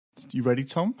You ready,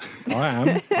 Tom? I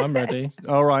am. I'm ready.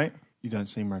 All right. You don't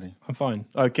seem ready. I'm fine.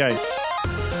 Okay.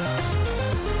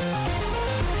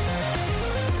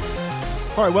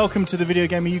 All right, welcome to the Video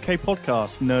Gamer UK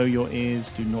podcast. Know your ears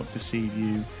do not deceive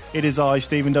you. It is I,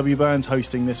 Stephen W. Burns,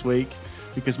 hosting this week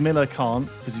because Miller can't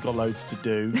because he's got loads to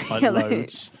do, like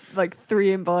loads. Like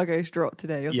 3 embargoes dropped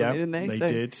today or something, didn't they?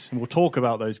 They did. And we'll talk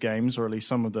about those games, or at least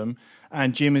some of them.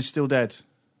 And Jim is still dead.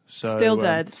 So, still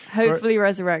dead. Hopefully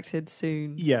resurrected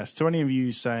soon. Yes, to any of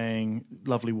you saying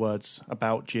lovely words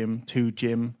about Jim, to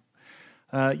Jim,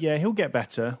 yeah, he'll get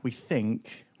better, we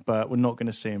think, but we're not going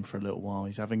to see him for a little while.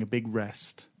 He's having a big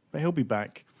rest, but he'll be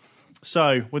back.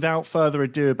 So, without further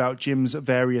ado about Jim's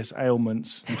various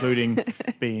ailments, including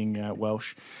being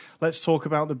Welsh, let's talk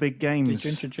about the big games. Did you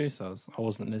introduce us? I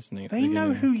wasn't listening. They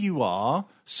know who you are.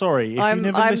 Sorry, if I'm you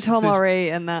never Tom listened to this... Orry,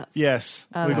 and that's Yes,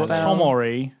 we've got Bell. Tom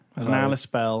Orry and Hello. Alice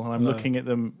Bell, and I'm Hello. looking at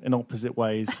them in opposite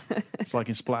ways. It's like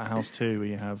in Splatterhouse 2 where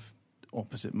you have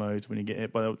opposite modes when you get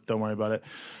hit, but don't worry about it.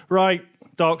 Right,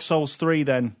 Dark Souls 3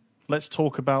 then. Let's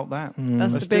talk about that.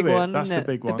 That's Let's the big do it. one. That's isn't the it?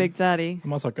 big one. The big daddy. I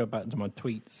might as well go back to my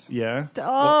tweets. Yeah.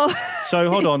 Oh, So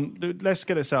hold on. Let's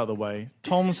get this out of the way.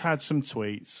 Tom's had some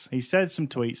tweets. He said some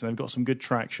tweets and they've got some good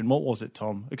traction. What was it,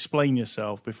 Tom? Explain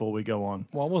yourself before we go on.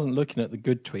 Well, I wasn't looking at the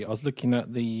good tweet. I was looking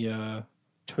at the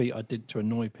tweet I did to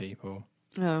annoy people.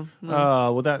 no.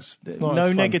 Oh, well, that's not no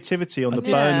as fun. negativity on the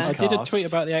did- Burns I cast. did a tweet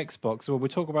about the Xbox. Well, we'll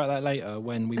talk about that later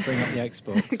when we bring up the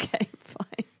Xbox. Okay, fine.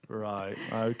 Right,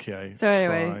 okay. So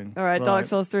anyway, fine. all right, Dark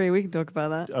Souls 3, we can talk about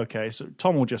that. Okay, so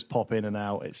Tom will just pop in and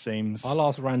out, it seems. I'll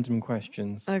ask random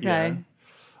questions. Okay. Yeah.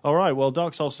 All right, well,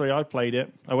 Dark Souls 3, I played it.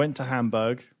 I went to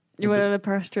Hamburg. You went on a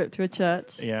press trip to a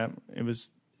church. Yeah, it was...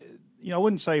 I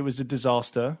wouldn't say it was a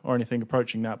disaster or anything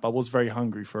approaching that, but I was very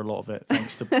hungry for a lot of it,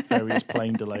 thanks to various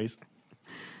plane delays.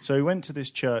 So we went to this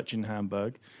church in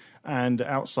Hamburg, and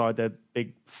outside there are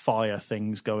big fire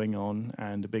things going on,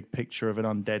 and a big picture of an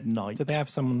undead knight. Did they have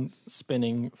someone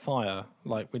spinning fire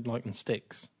like with light and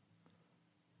sticks?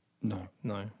 No.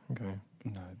 No. Okay.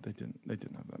 No, they didn't. They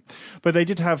didn't have that, but they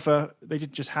did have. They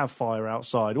did just have fire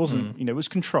outside. It wasn't. It was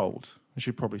controlled. I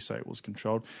should probably say it was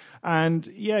controlled. And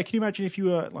yeah, can you imagine if you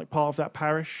were like part of that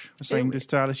parish? I was saying this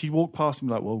to Alice, you'd walk past and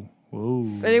be like, "Whoa, whoa!"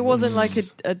 But it wasn't like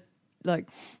a like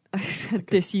I said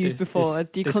disused before, a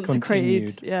deconsecrated.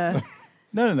 discontinued. Yeah,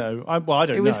 No. I don't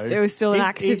know. It was still an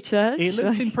active church. It looked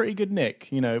like- in pretty good nick.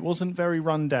 It wasn't very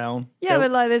run down. Yeah,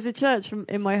 but like there's a church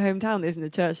in my hometown that isn't a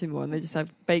church anymore, and they just have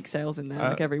bake sales in there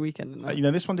like every weekend. And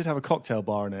that. This one did have a cocktail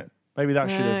bar in it. Maybe that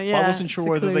should have. Yeah, I wasn't sure it's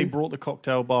a whether they clue. brought the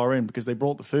cocktail bar in because they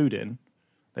brought the food in.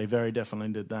 They very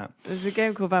definitely did that. There's a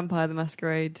game called Vampire the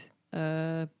Masquerade.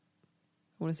 I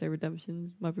want to say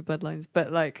Redemptions, might be Bloodlines,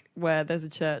 but like where there's a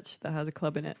church that has a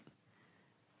club in it.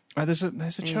 There's a There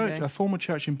you church, go. a former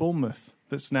church in Bournemouth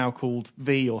that's now called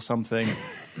V or something.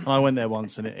 I went there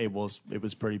once and it was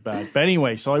pretty bad. But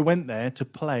anyway, so I went there to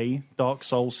play Dark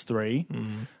Souls 3.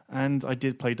 And I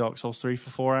did play Dark Souls 3 for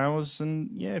 4 hours. And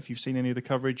yeah, if you've seen any of the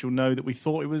coverage, you'll know that we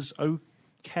thought it was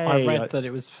okay. I read that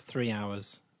it was 3 hours.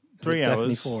 Is 3 it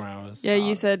Definitely hours? 4 hours. Yeah,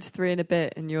 you said 3 and a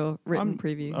bit in your written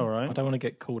preview. All I right. don't want to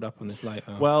get called up on this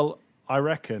later. Well, I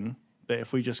reckon that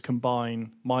if we just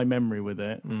combine my memory with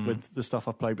it, with the stuff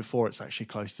I've played before, it's actually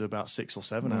close to about 6 or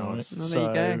 7 Right. hours. Well,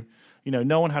 there you go.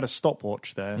 No one had a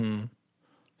stopwatch there.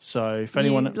 So if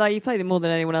anyone... you played it more than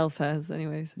anyone else has,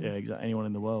 anyways. Yeah, exactly. Anyone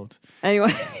in the world.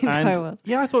 Anyway, And entire world.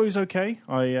 yeah, I thought it was okay.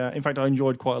 In fact, I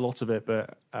enjoyed quite a lot of it,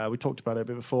 but we talked about it a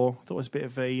bit before. I thought it was a bit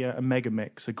of a mega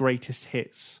mix, a greatest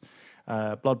hits.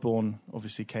 Bloodborne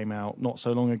obviously came out not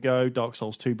so long ago, Dark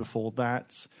Souls 2 before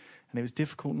that, and it was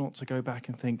difficult not to go back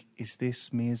and think, is this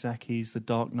Miyazaki's The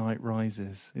Dark Knight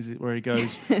Rises? Is it where he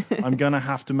goes, I'm going to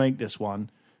have to make this one,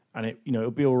 and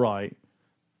it'll be all right,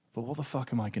 but what the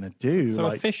fuck am I going to do? So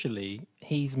officially,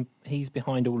 he's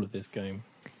behind all of this game.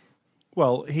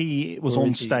 Well, he was Or on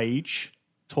is he- stage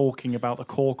talking about the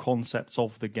core concepts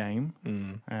of the game,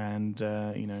 and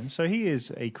so he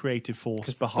is a creative force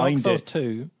Because behind Dark Souls it.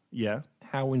 2, Yeah,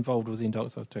 how involved was he in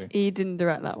Dark Souls 2? He didn't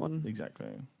direct that one. exactly.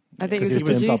 I think he was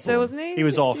Because a he was doing producer, Bloodborne. wasn't he? He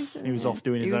was off. Producer? He was off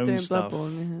doing his He was own doing stuff.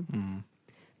 Bloodborne, yeah.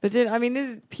 But this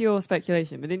is pure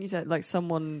speculation. But didn't you say like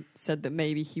someone said that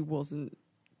maybe he wasn't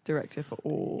director for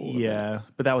all? of it? Yeah,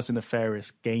 but that was a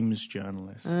nefarious games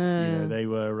journalist. They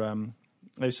were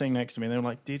sitting next to me, and they were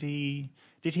like, "Did he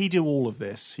do all of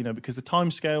this? Because the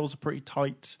timescales are pretty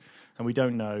tight, and we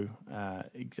don't know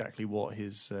exactly what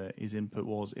his input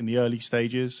was in the early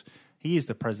stages." He is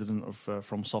the president of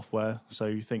From Software, so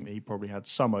you think that he probably had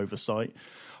some oversight.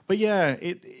 But yeah,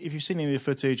 if you've seen any of the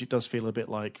footage, it does feel a bit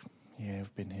like, yeah,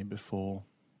 I've been here before.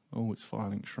 Oh, it's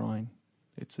Firelink Shrine.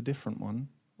 It's a different one.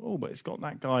 Oh, but it's got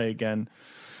that guy again.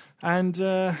 And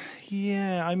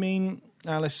yeah, I mean,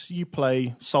 Alice, you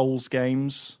play Souls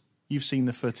games. You've seen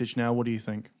the footage now. What do you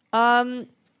think?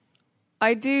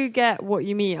 I do get what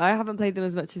you mean. I haven't played them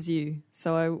as much as you,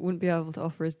 so I wouldn't be able to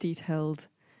offer as detailed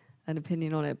an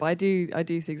opinion on it. But I do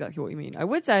see exactly what you mean. I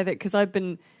would say that because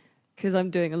I'm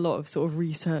doing a lot of sort of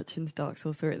research into Dark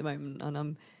Souls 3 at the moment, and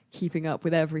I'm keeping up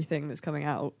with everything that's coming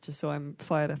out, just so I'm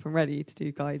fired up and ready to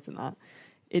do guides and that.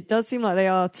 It does seem like they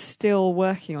are still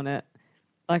working on it.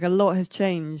 Like, a lot has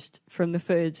changed from the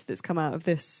footage that's come out of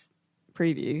this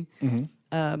preview. Mm-hmm.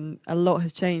 A lot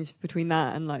has changed between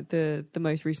that and like the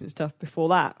most recent stuff before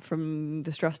that, from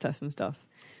the stress tests and stuff.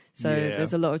 So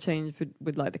there's a lot of change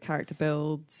with like the character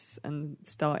builds and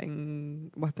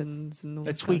starting weapons and all.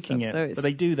 They're this kind of tweaking stuff. it, but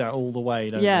they do that all the way,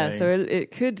 don't yeah, they? so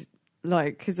it could,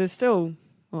 like, because there's still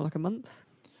like a month.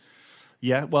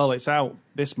 Yeah, well, it's out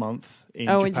this month in in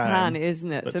Japan, Japan,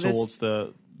 isn't it? but So towards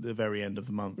the very end of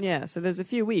the month. yeah, so there's a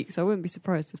few weeks. I wouldn't be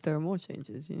surprised if there are more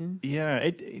changes.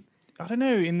 Yeah, I don't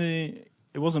know.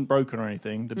 It wasn't broken or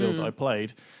anything, the build that I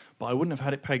played, but I wouldn't have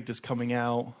had it pegged as coming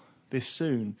out this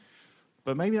soon.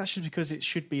 But maybe that's just because it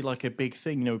should be like a big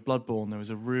thing. You know, with Bloodborne, there was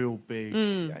a real big,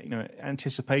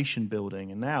 anticipation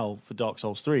building. And now, for Dark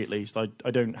Souls 3 at least, I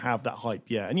don't have that hype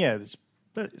yet. And yeah,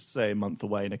 let's say a month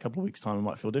away. In a couple of weeks' time, it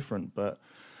might feel different. But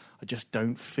I just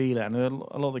don't feel it. And a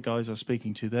lot of the guys I was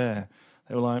speaking to there,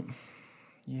 they were like,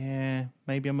 yeah,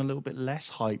 maybe I'm a little bit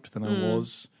less hyped than I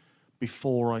was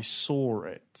before I saw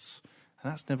it.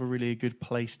 And that's never really a good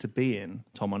place to be in.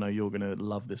 Tom, I know you're going to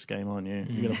love this game, aren't you?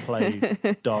 You're going to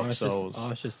play Dark Souls. I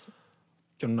was just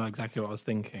don't know exactly what I was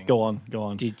thinking. Go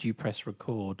on. Did you press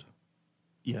record?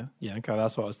 Yeah. Yeah, okay,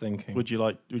 that's what I was thinking. Would you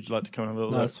like to come and have a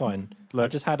little No, look? that's fine. Look, I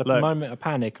just had a look. moment of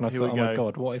panic and I Here thought, we oh my go.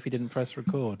 God, what if he didn't press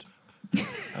record?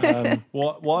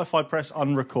 What if I press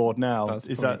unrecord now? That's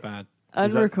Is probably that bad.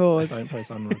 Unrecord. Don't press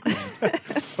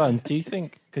unrecord. Buns, do you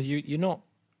think, because you're not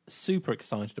super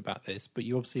excited about this, but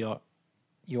you obviously are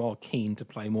keen to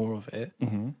play more of it.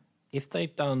 Mm-hmm. If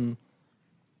they'd done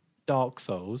Dark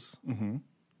Souls,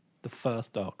 the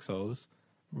first Dark Souls,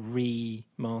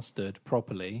 remastered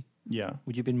properly, Yeah.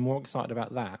 would you have been more excited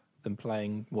about that than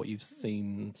playing what you've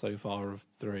seen so far of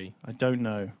 3? I don't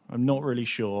know. I'm not really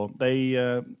sure. They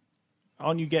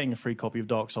aren't you getting a free copy of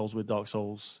Dark Souls with Dark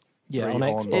Souls? Yeah, 3 on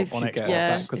Xbox. If on you Xbox. get-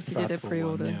 yeah, backwards if you did a compatible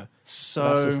one, pre-order. yeah. So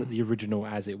That's just the original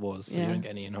as it was, so you Yeah. don't get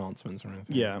any enhancements or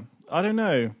anything. yeah, I don't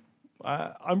know.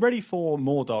 I'm ready for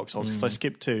more Dark Souls because I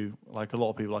skipped 2, like a lot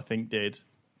of people I think did.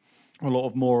 A lot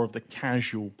of more of the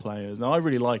casual players. Now I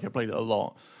really like it. I played it a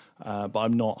lot, but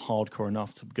I'm not hardcore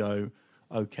enough to go,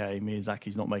 okay,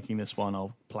 Miyazaki's not making this one.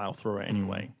 I'll plow through it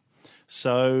anyway.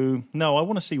 So no, I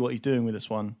want to see what he's doing with this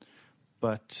one.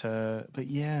 But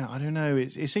yeah, I don't know.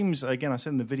 It seems, again, I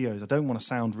said in the videos, I don't want to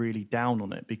sound really down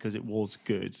on it because it was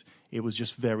good. It was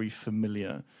just very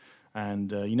familiar. And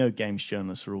games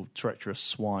journalists are all treacherous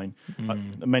swine.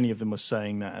 Many of them were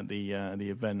saying that at the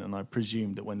event, and I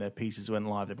presumed that when their pieces went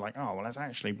live, they'd be like, "Oh, well, that's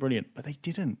actually brilliant." But they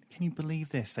didn't. Can you believe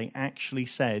this? They actually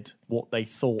said what they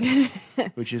thought,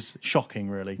 which is shocking,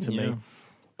 really, to me.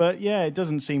 But yeah, it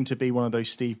doesn't seem to be one of those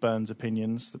Steve Burns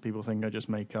opinions that people think I just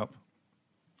make up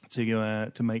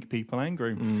to make people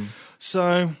angry.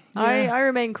 So yeah. I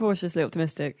remain cautiously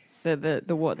optimistic that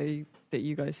that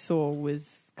you guys saw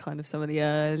was kind of some of the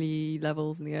early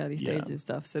levels and the early stages and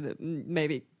stuff, so that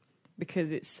maybe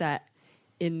because it's set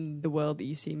in the world that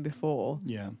you've seen before,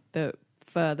 that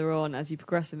further on as you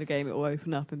progress in the game it will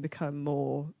open up and become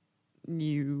more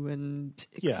new and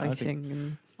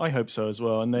exciting. I hope so as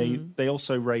well. And they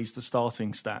also raised the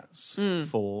starting stats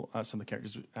for some of the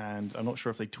characters. And I'm not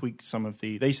sure if they tweaked some of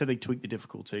the... They said they tweaked the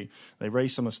difficulty. They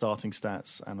raised some of the starting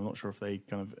stats, and I'm not sure if they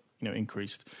kind of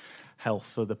increased health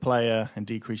for the player and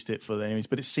decreased it for the enemies.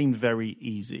 But it seemed very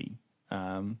easy.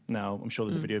 Now, I'm sure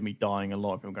there's a video of me dying a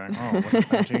lot. People going, "Oh, was it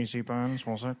that easy, Burns?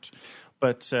 Was it?"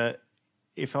 But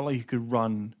it felt like you could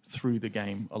run through the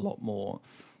game a lot more.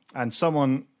 And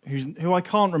someone who I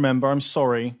can't remember, I'm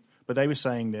sorry, but they were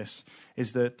saying this,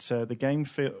 is that the game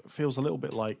feels a little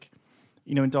bit like,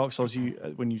 in Dark Souls,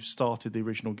 when you started the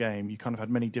original game, you kind of had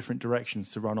many different directions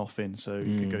to run off in. So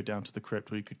you could go down to the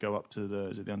crypt, or you could go up to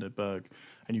the Undead Burg,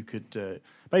 and you could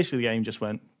basically the game just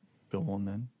went, go on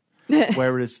then.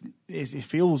 Whereas it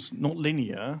feels not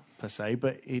linear per se,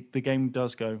 but the game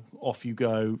does go, off you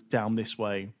go down this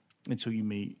way until you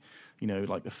meet,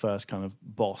 like the first kind of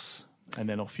boss. And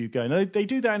then off you go. And they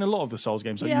do that in a lot of the Souls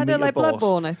games. I don't like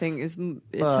Bloodborne. I think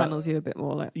channels you a bit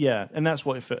more like. Yeah, and that's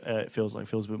what it feels like. It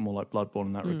feels a bit more like Bloodborne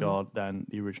in that regard than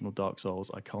the original Dark Souls.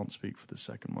 I can't speak for the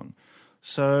second one.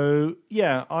 So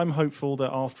yeah, I'm hopeful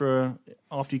that after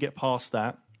you get past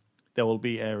that, there will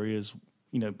be areas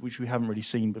which we haven't really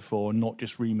seen before, not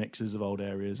just remixes of old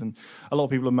areas. And a lot of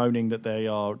people are moaning that they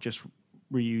are just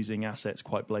reusing assets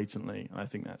quite blatantly. I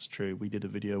think that's true. We did a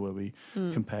video where we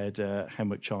compared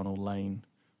Hemwick Charnel Lane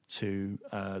to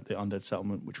the Undead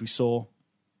Settlement, which we saw,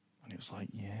 and it was like,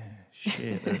 yeah,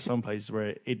 shit. There are some places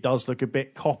where it does look a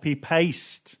bit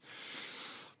copy-paste.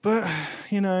 But, I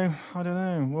don't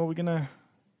know. Well,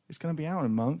 it's going to be out in a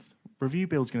month. Review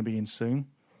build's going to be in soon.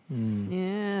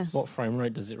 Yeah. What frame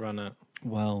rate does it run at?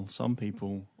 Well, some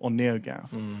people on NeoGAF,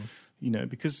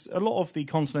 because a lot of the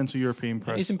continental European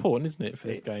press... It's important, isn't it, for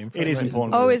this game? It is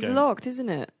important. Oh, for it's this game. locked, isn't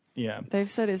it? Yeah. They've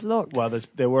said it's locked. Well,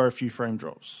 there were a few frame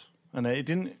drops, and it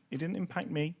didn't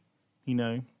impact me.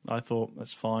 I thought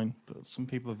that's fine, but some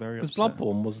people are very upset. Because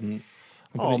Bloodborne wasn't...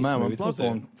 Oh man, when smooth, was it?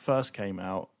 Bloodborne first came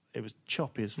out, it was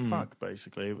choppy as fuck.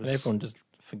 Basically, it was. And everyone just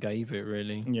forgave it,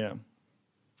 really. Yeah.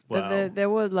 But Well, there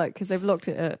were because they've locked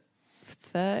it at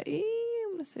 30.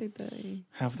 I'm gonna say 30.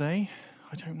 have they?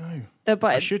 I don't know. But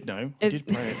I should know. I did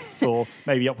play it for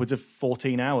maybe upwards of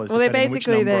 14 hours. Well, they depending on which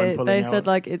basically number I'm pulling they out. said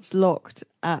like it's locked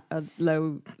at a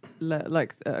low,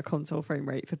 like a console frame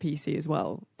rate for PC as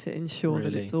well to ensure that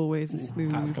Really? it's always a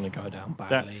smooth. That's going to go down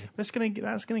badly. that's gonna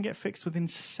get fixed within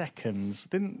seconds.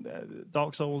 Didn't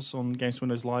Dark Souls on Games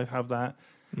Windows Live have that?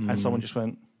 And someone just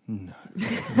went, no.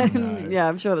 Yeah,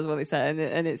 I'm sure that's what they said,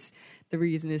 and it's the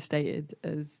reason is stated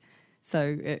as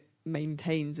so it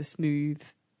maintains a smooth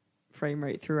frame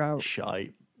rate throughout.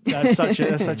 Shite. That's such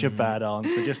a bad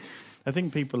answer. I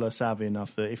think people are savvy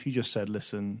enough that if you just said,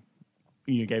 listen,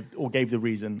 gave the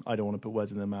reason, I don't want to put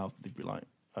words in their mouth, they'd be like,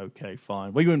 okay,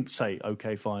 fine. Well, you wouldn't say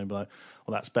okay, fine, but like,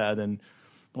 well, that's better than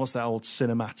what's that old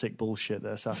cinematic bullshit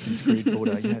that Assassin's Creed called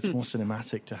it? Yeah, it's more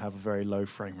cinematic to have a very low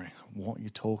frame rate. What are you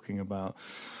talking about?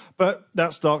 But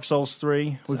that's Dark Souls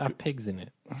 3. Does it have pigs in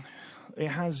it? It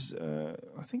has,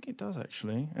 I think it does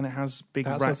actually, and it has big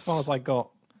That's rats. as far as I got.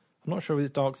 I'm not sure if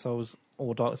it's Dark Souls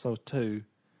or Dark Souls 2,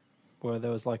 where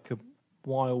there was like a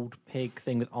wild pig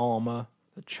thing with armor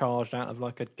that charged out of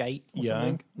like a gate or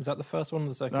something. Is that the first one or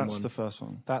the second one? That's the first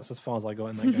one. That's as far as I got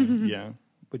in that game. Yeah.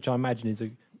 Which I imagine is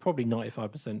probably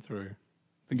 95% through.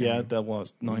 Yeah, there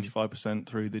was 95%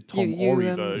 through the Tom You, Ori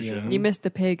um, version. You missed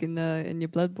the pig in your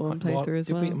Bloodborne playthrough as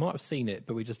well. We might have seen it,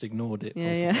 but we just ignored it.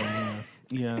 Yeah,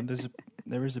 possibly, Yeah,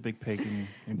 there is a big pig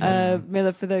in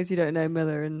Miller, for those who don't know,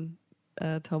 Miller and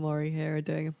Tom Ori here are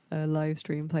doing a live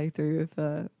stream playthrough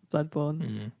of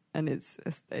Bloodborne, and it's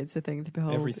a thing to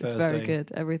behold. Every It's very Thursday,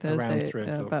 good. Every around Thursday, 3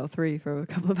 o'clock. about 3 for a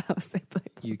couple of hours they play.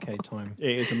 UK time.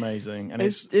 It is amazing, and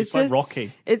It's it's like just-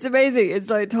 Rocky. It's amazing. It's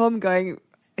like Tom going,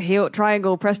 heel,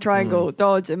 triangle, press triangle,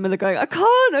 dodge, and Miller going, I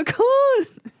can't.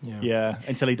 Yeah,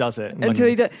 until he does it. Until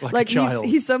he does, like a child.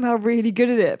 he's somehow really good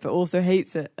at it, but also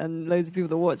hates it. And loads of people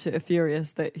that watch it are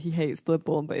furious that he hates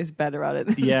Bloodborne, but is better at it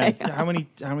than Yeah, they are. how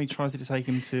many tries did it take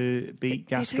him to beat It took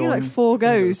Gascoigne? him like 4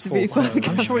 goes to four beat goes. fucking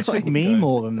I'm sure it took Gascoigne. me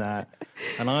more than that.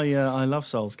 And I love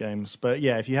Souls games. But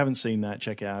yeah, if you haven't seen that,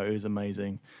 check it out. It was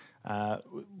amazing.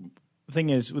 The thing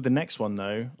is, with the next one,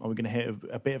 though, are we going to hit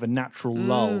a bit of a natural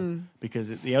lull? Because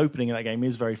the opening of that game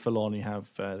is very full on. You have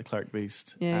the Cleric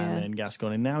Beast and then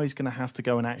Gascoigne. And now he's going to have to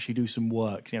go and actually do some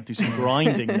work. So you have to do some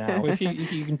grinding now. Well, if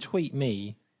you can tweet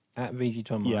me at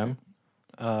VGTomo,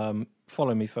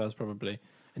 follow me first probably,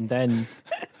 and then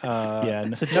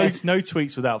no suggest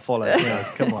tweets without follow. Guys,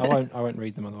 come on. I won't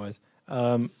read them otherwise.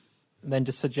 Then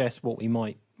just suggest what we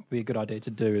might be a good idea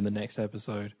to do in the next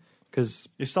episode, because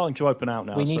You're starting to open out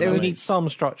now. we so need that we makes- need some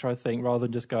structure, I think, rather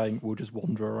than just going we'll just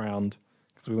wander around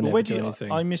because we will Well, never where do did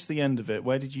anything. I missed the end of it.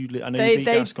 Where did you? I know you beat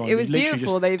Gascoigne. It was you literally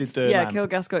beautiful. Just They've did the lamp. killed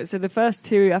Gascoigne. So the first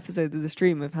 2 episodes of the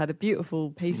stream have had a beautiful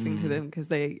pacing to them because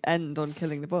they end on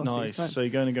killing the boss. It's Nice. fun. So you're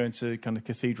going to go into kind of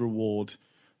Cathedral Ward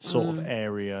sort of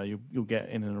area. You'll get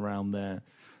in and around there.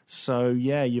 So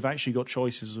yeah, you've actually got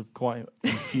choices of quite a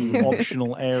few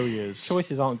optional areas.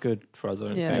 Choices aren't good for us, I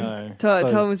don't Yeah. think. No.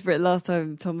 Tom was last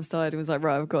time Tom started and was like,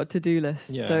 right, I've got a to-do list.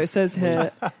 Yeah. So it says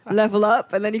here, level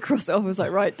up, and then he crossed it off and was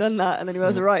like, right, done that. And then he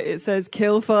was like, right, it says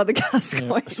kill Father Gascoigne.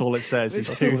 That's all it says. These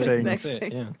That's two all it's things. next That's it,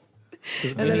 thing. yeah.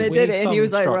 And then they did it, and he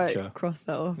was like, right, cross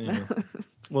that off. Yeah.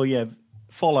 Well, yeah.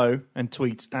 Follow and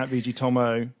tweet at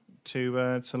VGTomo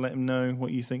to let him know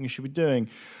what you think you should be doing.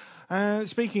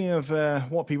 Speaking of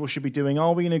what people should be doing,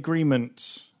 are we in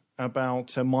agreement about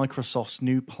Microsoft's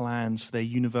new plans for their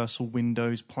Universal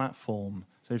Windows platform?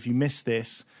 So if you missed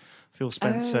this, Phil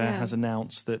Spencer has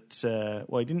announced that,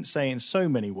 well, he didn't say it in so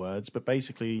many words, but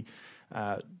basically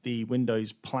the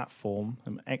Windows platform,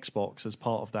 Xbox, as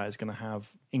part of that, is going to have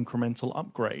incremental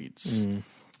upgrades.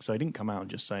 So he didn't come out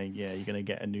and just saying, yeah, you're going to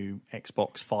get a new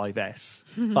Xbox 5S.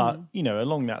 But,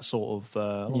 along that sort of,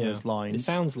 along those lines. It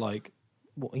sounds like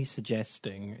what he's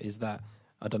suggesting is that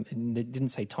It didn't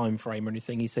say time frame or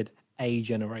anything. He said a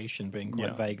generation, being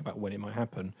quite vague about when it might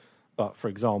happen. But for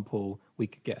example, we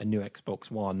could get a new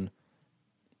Xbox One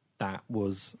that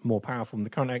was more powerful than the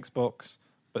current Xbox,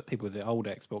 but people with the old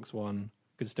Xbox One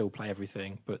could still play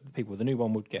everything. But the people with the new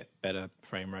one would get better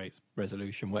frame rates,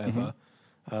 resolution, whatever.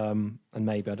 And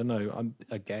maybe, I don't know,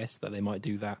 I guess that they might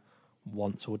do that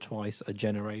once or twice a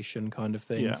generation kind of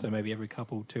thing. So maybe every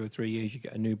 2 or 3 years you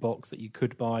get a new box that you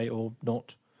could buy or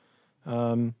not,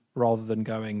 rather than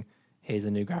going, here's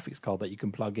a new graphics card that you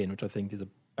can plug in, which I think is a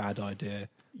bad idea.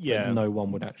 Yeah, no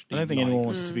one would actually. I don't think anyone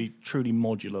wants it to be truly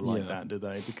modular like that, do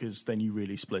they? Because then you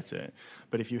really split it.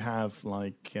 But if you have,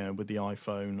 like, with the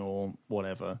iPhone or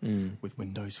whatever, with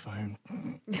Windows Phone,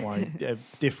 like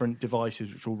different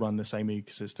devices which will run the same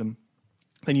ecosystem,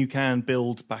 then you can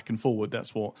build back and forward.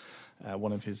 That's what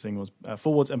one of his things was.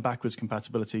 Forwards and backwards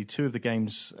compatibility. Two of the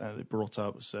games that brought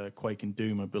up was Quake and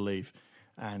Doom, I believe.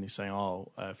 And he's saying,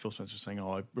 Phil Spencer was saying,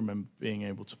 I remember being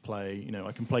able to play,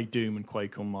 I can play Doom and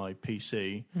Quake on my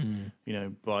PC,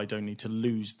 but I don't need to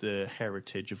lose the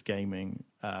heritage of gaming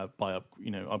by,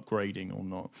 upgrading or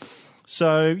not.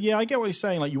 So, yeah, I get what he's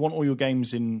saying. Like, you want all your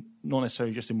games in, not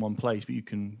necessarily just in one place, but you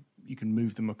can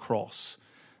move them across.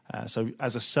 So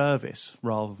as a service,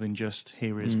 rather than just,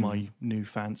 here is my new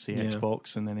fancy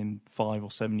Xbox, and then in 5 or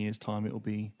 7 years' time it'll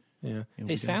be... Yeah,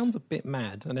 it sounds a bit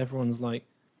mad, and everyone's like,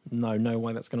 no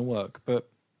way that's going to work. But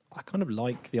I kind of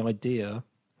like the idea.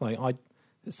 Like,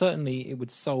 certainly it would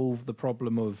solve the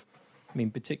problem of,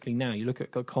 particularly now, you look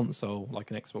at a console like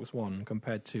an Xbox One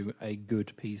compared to a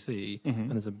good PC,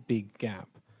 and there's a big gap.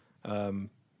 And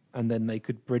then they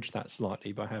could bridge that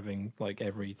slightly by having, like,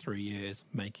 every 3 years,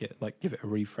 make it, like, give it a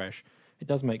refresh. It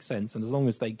does make sense. And as long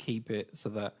as they keep it so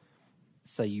that,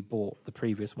 say you bought the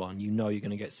previous one, you're going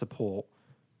to get support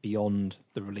beyond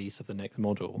the release of the next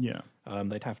model. Yeah.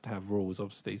 They'd have to have rules,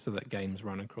 obviously, so that games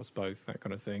run across both, that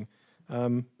kind of thing.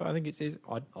 But I think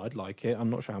I'd like it. I'm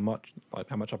not sure how much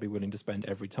I'd be willing to spend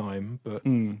every time, but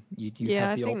you have the option.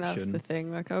 Yeah, I think that's the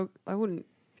thing. Like, I wouldn't...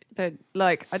 I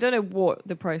don't know what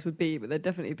the price would be, but there'd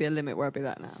definitely be a limit where I'd be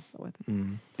like, nah, it's not worth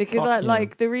it. Because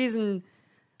the reason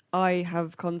I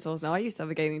have consoles now, I used to have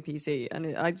a gaming PC,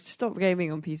 and I stopped gaming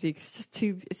on PC because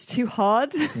it's too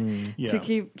hard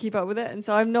to keep up with it. And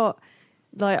so I'm not,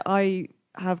 I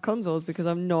have consoles because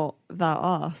I'm not that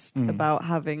arsed about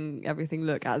having everything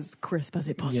look as crisp as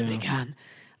it possibly can.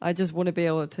 I just want to be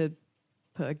able to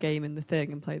put a game in the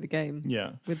thing and play the game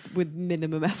with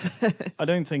minimum effort. I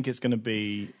don't think it's going to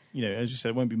be, as you said,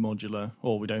 it won't be modular,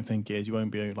 or we don't think it is. You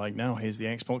won't be like, now here's the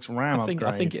Xbox RAM upgrade.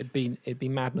 I think it'd be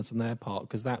madness on their part,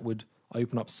 because that would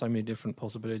open up so many different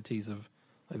possibilities of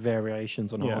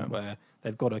variations on hardware.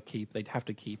 They'd have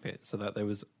to keep it so that there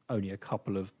was only a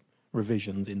couple of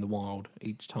revisions in the wild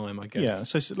each time, I guess. Yeah,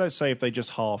 so let's say if they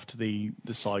just halved the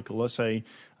cycle. Let's say,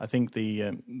 I think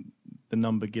the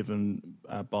number given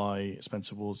by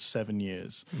Spencer was 7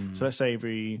 years. So let's say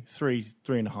every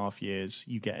 3.5 years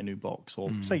you get a new box,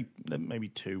 or say maybe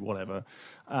 2, whatever.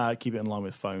 Keep it in line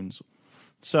with phones.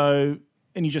 So,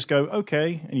 and you just go,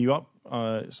 okay, and you up.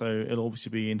 So it'll obviously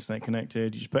be internet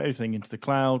connected. You just put everything into the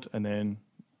cloud, and then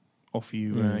off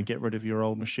you get rid of your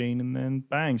old machine, and then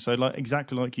bang. So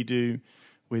exactly like you do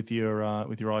with your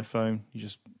iPhone, you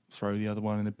just throw the other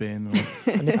one in a bin or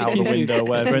out the window or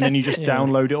whatever, and then you just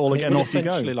download it all again, and off you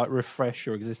go. Essentially, like, refresh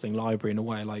your existing library in a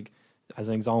way. Like, as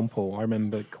an example, I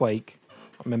remember Quake.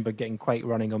 I remember getting Quake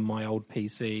running on my old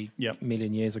PC a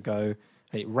million years ago.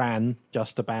 And it ran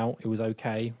just about. It was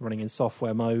okay, running in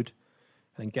software mode.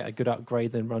 And get a good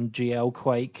upgrade, then run GL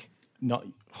Quake.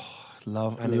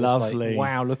 Lovely. Like,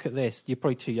 wow, look at this. You're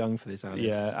probably too young for this, Alice.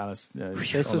 Yeah, Alice.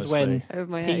 This was when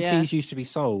PCs used to be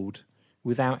sold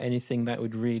without anything that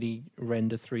would really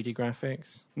render 3D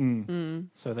graphics.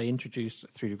 So they introduced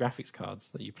 3D graphics cards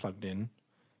that you plugged in,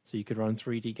 so you could run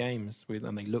 3D games with,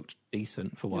 and they looked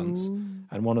decent for once.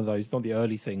 And one of those, not the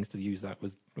early things to use that,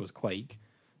 was Quake.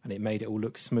 And it made it all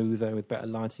look smoother with better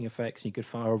lighting effects. You could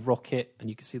fire a rocket, and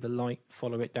you could see the light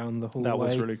follow it down the hallway. That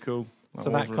was really cool.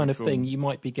 That kind of thing, you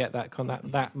might get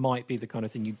that might be the kind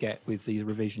of thing you get with these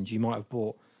revisions. You might have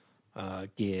bought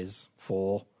Gears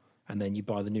 4, and then you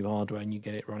buy the new hardware and you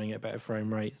get it running at better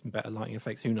frame rates and better lighting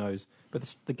effects. Who knows?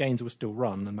 But the games will still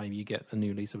run, and maybe you get a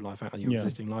new lease of life out of your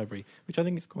existing library, which I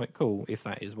think is quite cool if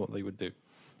that is what they would do.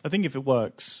 I think if it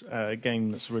works, a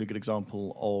game that's a really good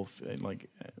example of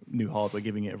new hardware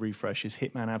giving it a refresh is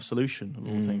Hitman Absolution, of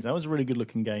all things. That was a really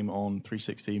good-looking game on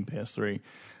 360 and PS3,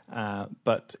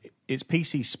 but its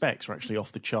PC specs were actually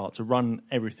off the chart. To run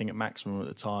everything at maximum at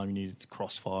the time, you needed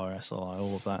Crossfire, SLI,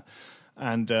 all of that.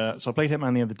 And so I played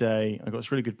Hitman the other day. I got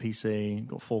this really good PC,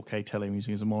 got 4K tele I'm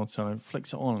using as a monitor, and I flicked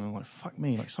it on, and I'm like, fuck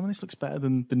me, like some of this looks better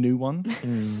than the new one.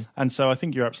 And so I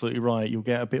think you're absolutely right. You'll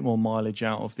get a bit more mileage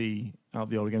out of the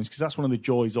older games, because that's one of the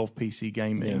joys of PC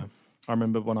gaming. Yeah. I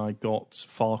remember when I got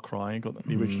Far Cry, got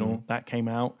the original, that came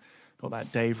out, got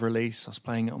that Dave release. I was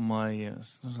playing it on my,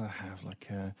 what did I have, like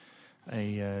a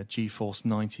GeForce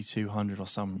 9200 or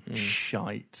some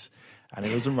shite. And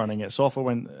it wasn't running it. So off I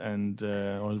went, and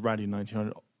I was Radeon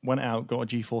 1900. Went out, got a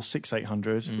GeForce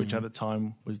 6800, which at the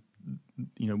time was,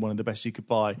 one of the best you could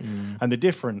buy. And the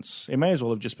difference, it may as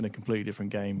well have just been a completely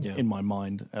different game in my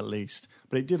mind, at least.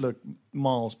 But it did look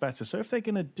miles better. So if they're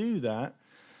going to do that,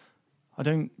 I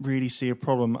don't really see a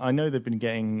problem. I know they've been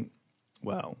getting,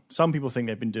 well, some people think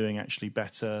they've been doing actually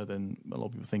better than a lot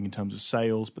of people think in terms of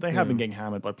sales, but they have been getting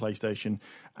hammered by PlayStation.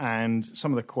 And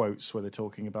some of the quotes where they're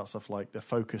talking about stuff like the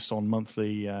focus on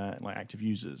monthly active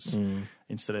users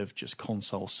instead of just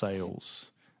console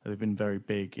sales. They've been very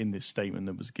big in this statement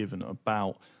that was given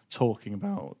about talking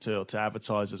about to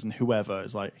advertisers and whoever.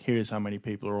 It's like, here's how many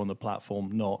people are on the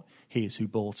platform, not here's who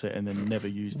bought it and then never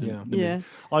used it.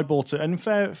 I bought it, and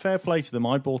fair play to them.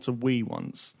 I bought a Wii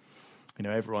once.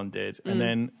 Everyone did. And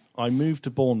then I moved to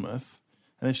Bournemouth,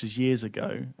 and this was years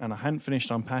ago, and I hadn't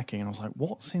finished unpacking, and I was like,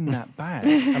 what's in that bag?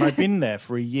 And I'd been there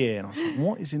for a year, and I was like,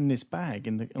 what is in this bag?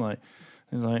 And it was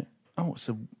like, oh,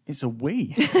 it's a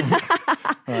Wii.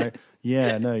 Right.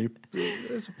 Yeah, no,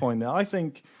 there's a point there. I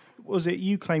think, was it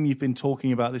you claim you've been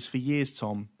talking about this for years,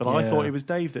 Tom? But I thought it was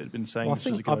Dave that had been saying this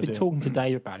was a good idea. I've been talking to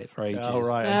Dave about it for ages. Oh,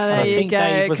 right. There you go.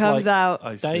 It comes out.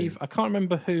 Dave, I can't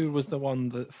remember who was the one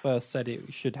that first said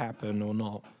it should happen or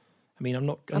not. I mean,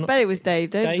 I bet it was Dave.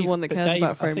 Dave's the one that cares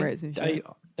about frame rates and shit.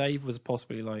 Dave was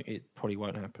possibly like, it probably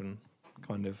won't happen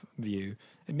kind of view.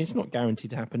 I mean, it's not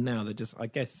guaranteed to happen now. They're just, I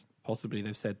guess, possibly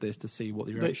they've said this to see what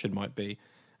the reaction might be.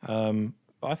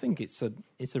 But I think it's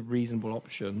a reasonable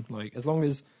option. Like, as long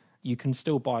as you can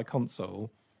still buy a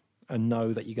console and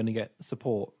know that you're going to get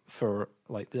support for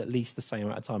like at least the same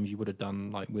amount of time as you would have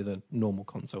done like with a normal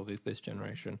console this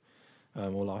generation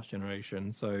or last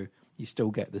generation. So you still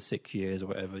get the 6 years or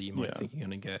whatever you might think you're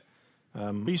going to get.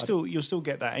 But you'll still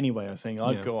get that anyway. I think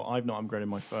I've not upgraded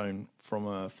my phone from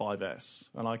a 5S,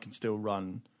 and I can still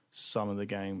run some of the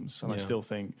games, and I still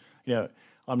think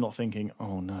I'm not thinking,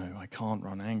 oh no, I can't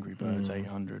run Angry Birds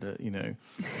 800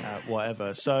 at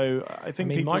whatever. So I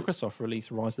think Microsoft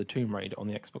released Rise of the Tomb Raider on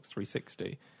the Xbox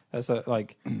 360. That's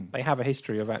they have a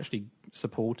history of actually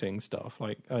supporting stuff.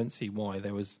 Like, I don't see why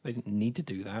they didn't need to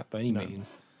do that by any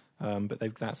means. But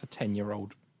that's a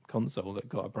 10-year-old console that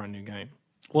got a brand new game.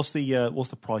 What's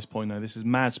the price point though? This is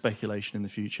mad speculation in the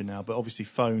future now, but obviously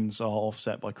phones are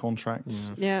offset by contracts.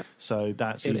 Yeah. So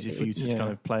that's easy for you to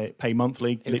kind of pay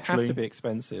monthly. It would have to be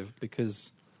expensive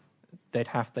because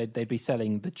they'd be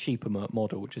selling the cheaper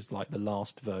model, which is like the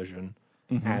last version,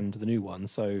 and the new one.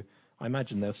 So I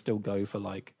imagine they'll still go for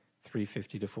like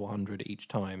 $350 to $400 each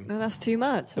time. No, that's too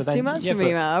much. That's too much for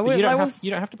me, man. You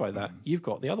don't have to buy that. You've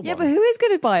got the other one. Yeah, but who is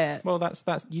going to buy it? Well, it's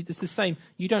the same.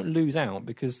 You don't lose out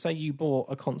because say you bought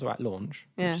a console at launch,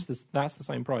 that's the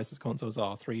same price as consoles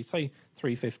are.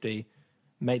 $350.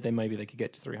 Maybe they could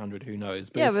get to $300. Who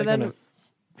knows? But but then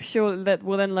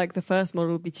then like the first model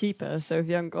will be cheaper. So if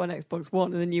you haven't got an Xbox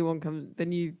One and the new one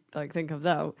comes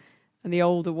out, and the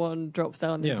older one drops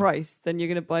down in price, then you're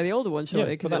going to buy the older one,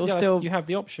 surely, because you have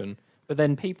the option. But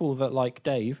then people that like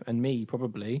Dave and me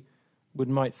probably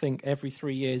might think every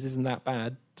 3 years isn't that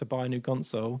bad to buy a new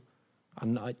console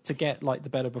and to get like the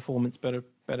better performance, better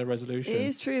resolution. It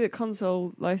is true that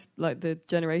console life, like the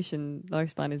generation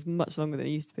lifespan, is much longer than it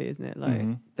used to be, isn't it? Like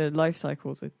the life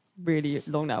cycles are really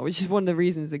long now, which is one of the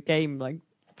reasons the game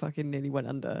fucking nearly went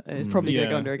under, and it's probably going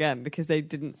to go under again because they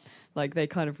didn't they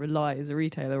kind of rely as a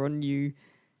retailer on new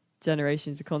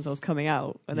generations of consoles coming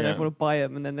out, and then everyone will buy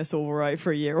them, and then they're sort of all right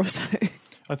for a year or so.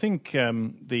 I think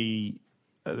the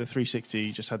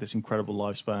 360 just had this incredible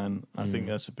lifespan. I think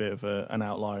that's a bit of an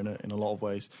outlier in a lot of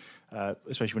ways,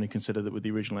 especially when you consider that with the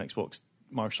original Xbox,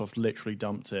 Microsoft literally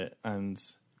dumped it, and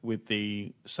with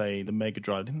the Mega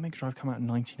Drive. Didn't the Mega Drive come out in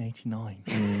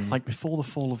 1989? Like before the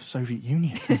fall of the Soviet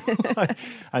Union.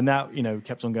 And that,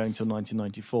 kept on going until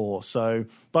 1994. So,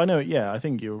 but I know, I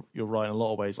think you're right in a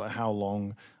lot of ways. Like, how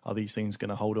long are these things going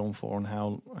to hold on for, and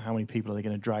how many people are they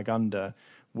going to drag under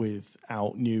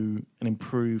without new and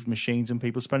improved machines and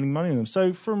people spending money on them?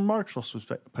 So from Microsoft's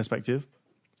perspective,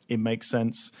 it makes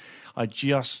sense. I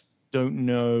just don't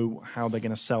know how they're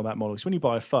going to sell that model. So when you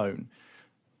buy a phone,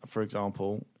 for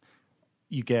example,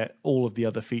 you get all of the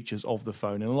other features of the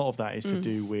phone, and a lot of that is to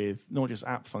do with not just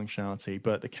app functionality,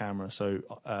 but the camera. So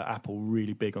Apple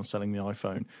really big on selling the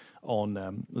iPhone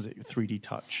on, was it 3D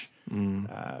Touch? And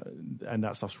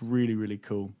that stuff's really, really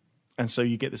cool. And so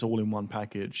you get this all-in-one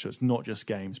package, so it's not just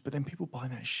games. But then people buy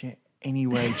that shit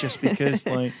anyway, just because,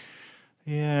 like,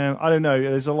 yeah, I don't know.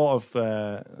 There's a lot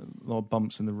of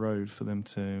bumps in the road for them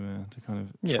to kind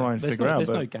of try and figure out. There's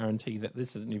no guarantee that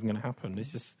this isn't even going to happen.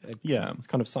 It's just it's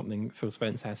kind of something Phil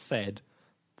Spencer has said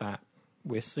that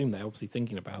we assume they're obviously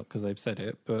thinking about because they've said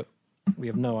it, but we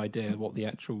have no idea what the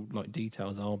actual like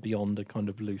details are beyond a kind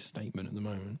of loose statement at the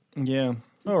moment. Yeah.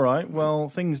 All right. Well,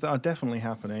 things that are definitely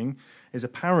happening is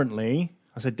apparently.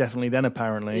 I said definitely, then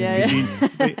apparently.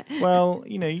 Well,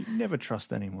 you never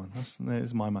trust anyone.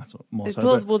 That's my motto. It's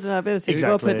plausible deniability. Exactly. We've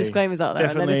got to put disclaimers out there,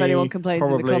 and then if anyone complains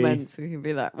in the comments, we can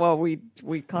be like, well, we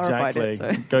clarified it.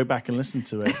 So. Go back and listen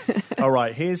to it. All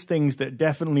right, here's things that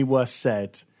definitely were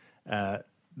said. The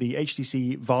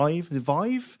HTC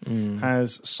Vive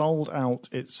has sold out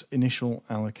its initial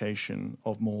allocation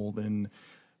of more than,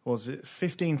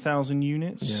 15,000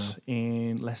 units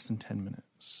in less than 10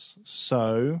 minutes.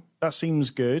 So that seems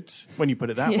good when you put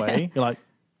it that way. You're like,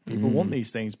 people want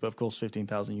these things, but of course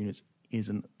 15,000 units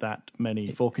isn't that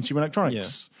many for consumer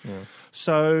electronics. Yeah.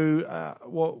 So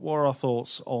what are our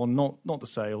thoughts on not the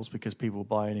sales, because people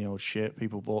buy any old shit.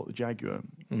 People bought the Jaguar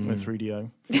with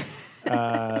 3DO.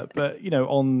 But,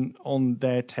 on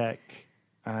their tech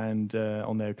and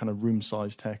on their kind of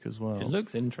room-size tech as well. It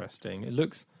looks interesting. It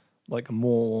looks like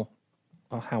more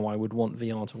how I would want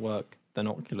VR to work than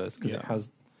Oculus, because it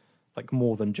has like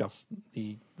more than just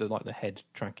the head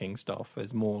tracking stuff.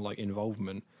 There's more like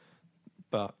involvement,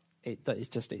 but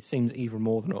it seems even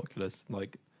more than Oculus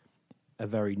like a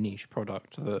very niche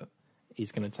product that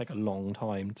is going to take a long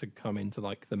time to come into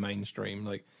like the mainstream.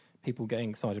 Like people getting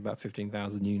excited about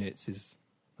 15,000 units is,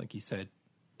 like you said,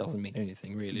 doesn't mean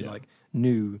anything really. Like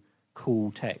new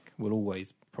cool tech will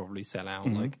always probably sell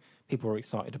out. Like people are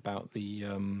excited about the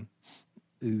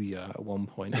Ouya at one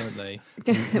point, weren't they?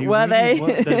 Were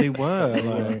they? They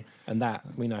were. And that,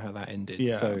 we know how that ended.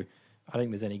 Yeah. So I don't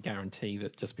think there's any guarantee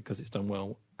that just because it's done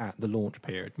well at the launch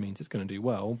period means it's going to do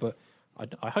well. But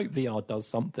I hope VR does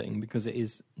something, because it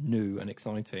is new and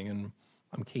exciting, and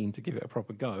I'm keen to give it a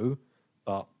proper go.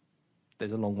 But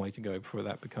there's a long way to go before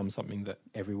that becomes something that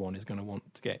everyone is going to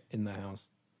want to get in their house.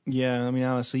 Yeah, I mean,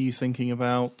 Alice, are you thinking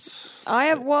about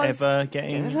ever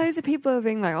getting... Loads of people are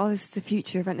being like, oh, this is the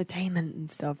future of entertainment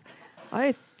and stuff. I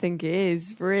don't think it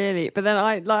is, really. But then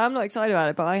I'm not excited about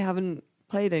it, but I haven't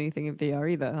played anything in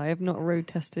VR either. I have not road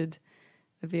tested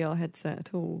a VR headset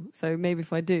at all. So maybe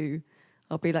if I do,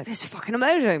 I'll be like, this is fucking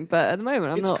amazing. But at the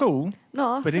moment, It's cool,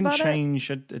 not but didn't about change.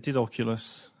 I did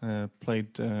Oculus,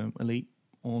 played Elite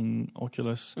on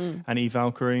Oculus and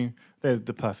eValkyrie. They're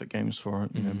the perfect games for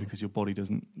it, because your body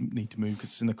doesn't need to move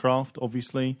because it's in the craft,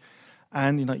 obviously.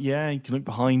 And you're like, you can look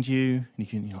behind you and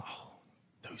you're like, oh,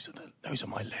 those are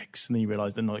my legs. And then you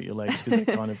realise they're not your legs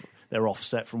because they're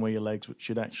offset from where your legs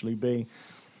should actually be.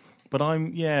 But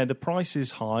the price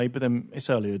is high, but then it's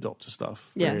early adopter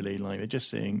stuff, really. Like they're just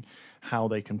seeing how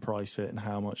they can price it and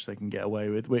how much they can get away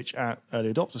with, which at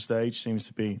early adopter stage seems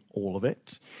to be all of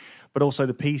it. But also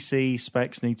the PC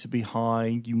specs need to be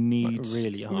high. You need... Like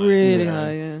really high. Really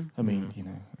high, yeah. I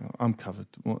mean, I'm covered.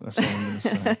 That's what I'm going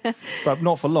to say. But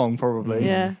not for long, probably.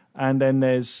 Yeah. And then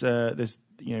there's the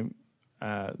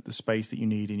space that you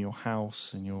need in your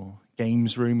house, in your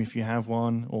games room if you have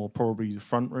one, or probably the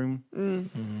front room.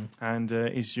 And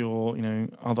is your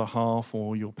other half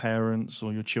or your parents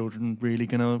or your children really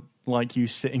going to like you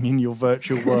sitting in your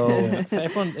virtual world?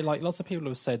 Everyone, like lots of people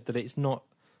have said that it's not...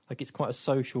 Like it's quite a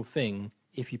social thing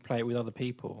if you play it with other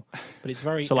people, but it's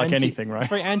very like anything, right? It's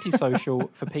very antisocial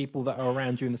for people that are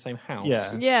around you in the same house.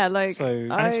 Yeah, like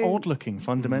and it's odd looking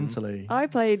fundamentally. I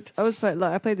played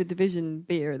the Division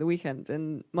beta at the weekend,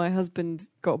 and my husband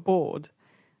got bored,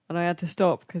 and I had to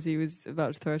stop because he was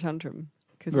about to throw a tantrum.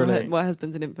 Because my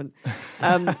husband's an infant,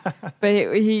 but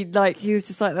he was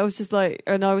just like, that was just like,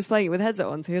 and I was playing it with headset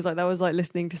on, so he was like, that was like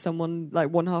listening to someone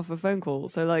like one half of a phone call.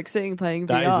 So like sitting playing VR,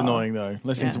 that is annoying though.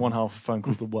 Listening to one half of a phone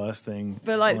call is the worst thing.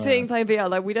 But like sitting playing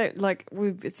VR, like we don't like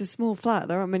it's a small flat.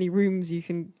 There aren't many rooms you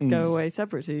can go away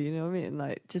separate to. You know what I mean?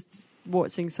 Like just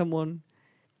watching someone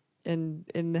in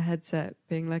the headset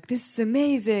being like, "This is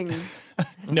amazing."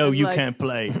 No, and, you can't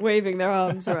play. Waving their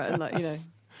arms around, like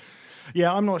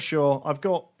Yeah, I'm not sure. I've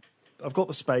got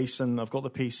the space and I've got the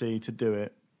PC to do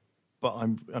it, but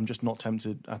I'm just not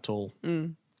tempted at all.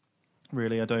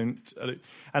 Really, I don't.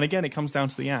 And again, it comes down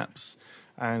to the apps.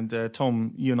 And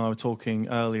Tom, you and I were talking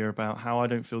earlier about how I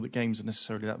don't feel that games are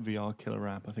necessarily that VR killer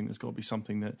app. I think there's got to be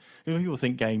something that, when people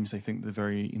think games, they think they're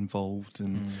very involved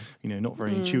and not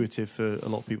very intuitive for a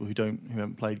lot of people who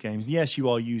haven't played games. Yes, you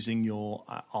are using your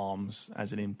arms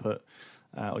as an input,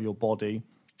 or your body,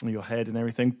 or your head and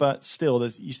everything, but still,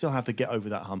 you still have to get over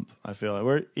that hump. I feel like,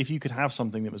 where if you could have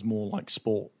something that was more like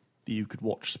sport, that you could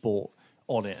watch sport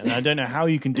on it, and I don't know how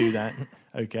you can do that.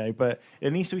 Okay, but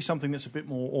it needs to be something that's a bit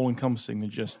more all-encompassing than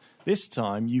just this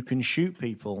time you can shoot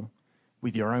people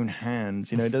with your own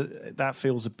hands. That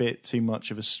feels a bit too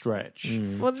much of a stretch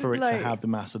for it to have the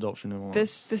mass adoption and all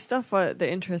the stuff that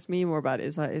interests me more about it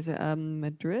is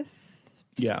Adrift?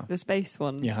 Yeah. The space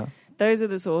one. Yeah. Those are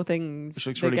the sort of things. Which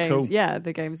looks the really games, cool. Yeah,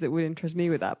 the games that would interest me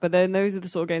with that. But then those are the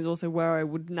sort of games also where I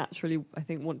would naturally, I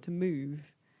think, want to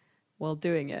move while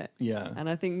doing it. Yeah. And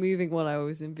I think moving while I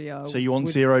was in VR. So you want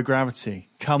zero gravity?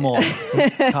 Come on.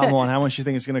 Come on. How much do you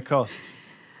think it's going to cost?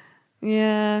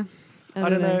 Yeah. I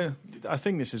don't know. I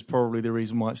think this is probably the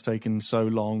reason why it's taken so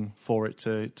long for it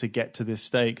to get to this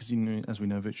state, because as we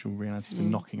know, virtual reality's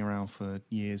been knocking around for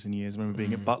years and years. I remember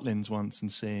being at Butlins once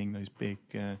and seeing those big,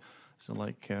 the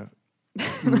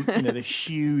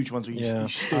huge ones where you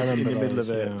stood in the middle of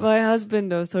it. Yeah. My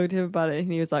husband, I was talking to him about it,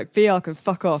 and he was like, VR can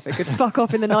fuck off. It could fuck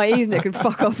off in the 90s, and it can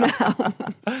fuck off now.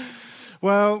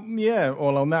 Well, yeah.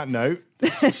 Well, on that note,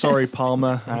 sorry,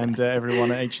 Palmer and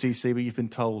everyone at HTC, but you've been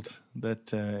told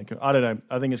that, I don't know,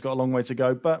 I think it's got a long way to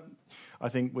go, but I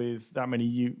think with that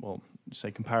many,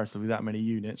 comparatively that many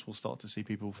units, we'll start to see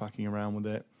people fucking around with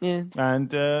it. Yeah.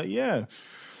 And,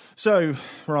 So,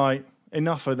 right,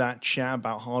 enough of that chat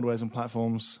about hardwares and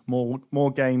platforms.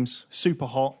 More games. Super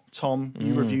hot. Tom,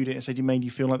 you reviewed it and said you made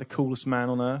you feel like the coolest man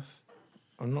on earth.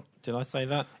 Did I say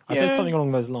that? I said something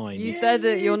along those lines. You said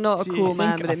that you're not a cool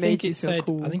man, but it made you feel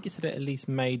cool. I think it said it at least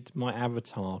made my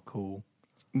avatar cool.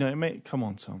 No, come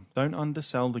on, Tom. Don't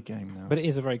undersell the game now. But it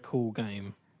is a very cool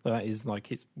game. That is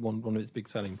like it's one of its big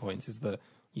selling points is that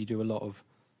you do a lot of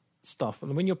stuff.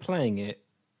 And when you're playing it,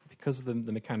 because of the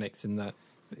mechanics in that,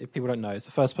 if people don't know, it's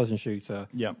a first-person shooter,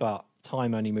 but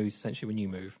time only moves essentially when you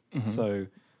move. Mm-hmm. So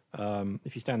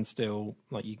if you stand still,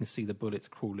 like you can see the bullets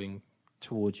crawling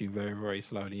towards you very, very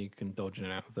slowly. You can dodge in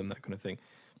and out of them, that kind of thing.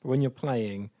 But when you're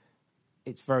playing,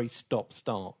 it's very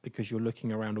stop-start because you're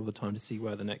looking around all the time to see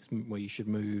where you should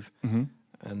move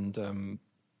and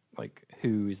like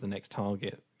who is the next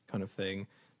target kind of thing.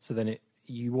 So then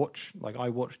you watch, like I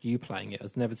watched you playing it. I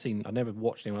never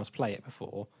watched anyone else play it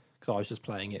before because I was just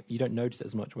playing it. You don't notice it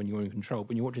as much when you're in control. But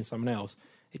when you're watching someone else,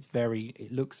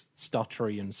 it looks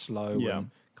stuttery and slow and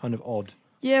kind of odd.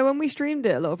 Yeah, when we streamed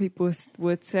it, a lot of people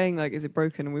were saying, like, is it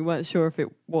broken? And we weren't sure if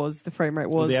the frame rate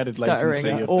was stuttering.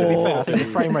 To be fair, I think the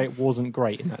frame rate wasn't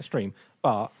great in that stream.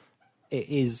 But it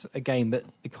is a game that,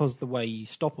 because the way you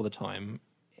stop all the time,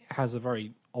 it has a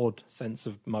very odd sense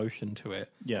of motion to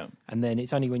it. Yeah. And then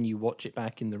it's only when you watch it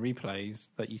back in the replays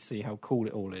that you see how cool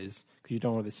it all is. Because you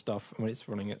don't all this stuff, and when it's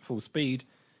running at full speed,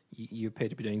 you appear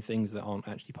to be doing things that aren't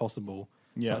actually possible.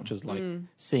 Yeah. Such as like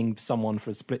seeing someone for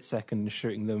a split second and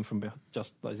shooting them from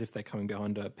just as if they're coming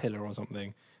behind a pillar or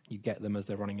something. You get them as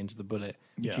they're running into the bullet,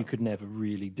 which you could never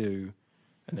really do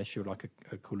unless you're like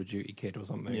a Call of Duty kid or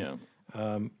something. Yeah.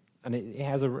 And it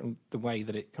has the way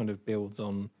that it kind of builds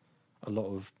on a lot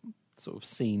of sort of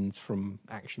scenes from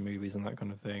action movies and that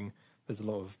kind of thing. There's a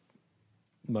lot of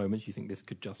moments you think this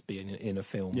could just be in a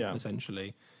film,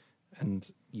 essentially. And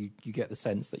you get the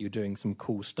sense that you're doing some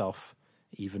cool stuff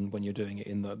even when you're doing it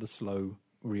in the slow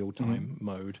real-time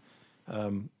mode.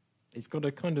 It's got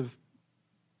a kind of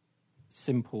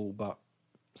simple but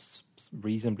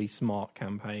reasonably smart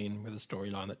campaign with a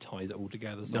storyline that ties it all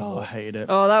together somewhat. Oh, I hated it.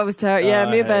 Oh, that was terrible. Yeah,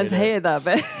 me and Ben hated that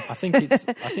bit. I think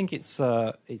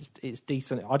it's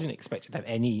decent. I didn't expect it to have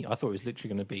any. I thought it was literally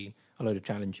going to be a load of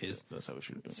challenges. That's how it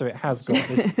should have been. So it has got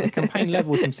this. The campaign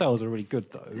levels themselves are really good,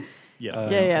 though.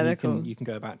 Yeah, they're cool. You can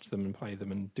go back to them and play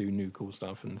them and do new cool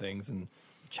stuff and things. And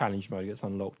the challenge mode gets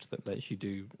unlocked that lets you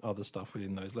do other stuff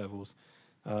within those levels.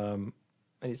 And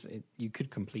you could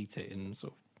complete it in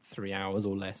sort of 3 hours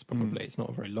or less. Probably it's not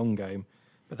a very long game.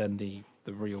 But then the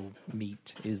real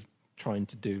meat is trying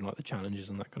to do like the challenges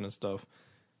and that kind of stuff.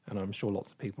 And I'm sure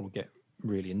lots of people will get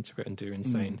really into it and do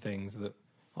insane things that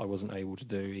I wasn't able to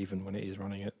do even when it is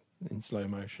running it in slow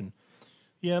motion.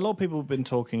 Yeah, a lot of people have been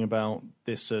talking about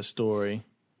this story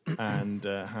and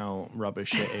how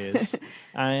rubbish it is.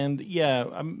 And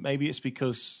maybe it's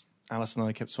because Alice and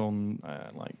I kept on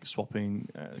swapping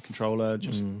the controller,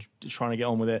 just trying to get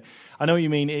on with it. I know what you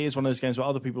mean. It is one of those games where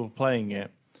other people are playing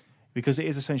it because it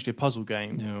is essentially a puzzle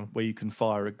game where you can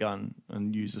fire a gun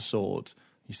and use a sword.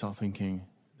 You start thinking,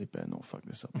 they better not fuck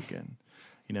this up again.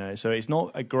 You know, so it's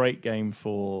not a great game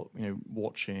for, you know,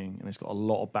 watching, and it's got a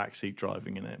lot of backseat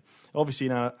driving in it. Obviously,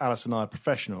 now Alice and I are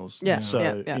professionals,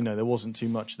 so you know there wasn't too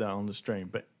much of that on the stream.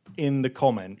 But in the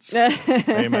comments,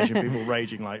 I imagine people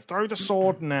raging like, "Throw the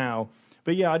sword now!"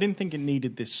 But yeah, I didn't think it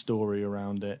needed this story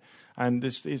around it. And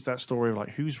this is that story of like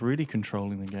who's really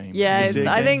controlling the game. Yeah,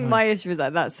 I think my issue is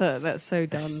that that's so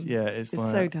done. It's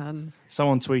like, so done.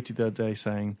 Someone tweeted the other day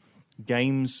saying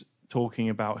games talking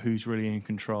about who's really in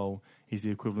control is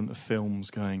the equivalent of films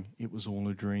going, it was all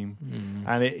a dream.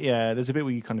 And there's a bit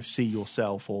where you kind of see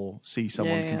yourself or see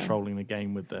someone controlling the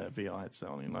game with their VR headset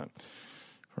on. You're like,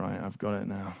 right, I've got it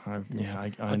now. I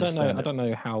don't know. I don't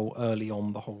know how early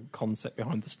on the whole concept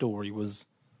behind the story was.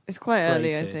 It's quite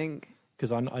early, created. I think.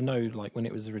 Because I know, like when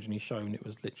it was originally shown, it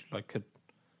was literally like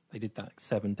they did that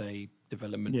 7-day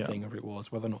development thing, or it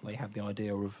was. Whether or not they had the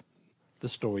idea of the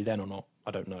story then or not,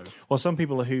 I don't know. Well, some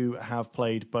people who have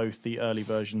played both the early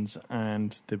versions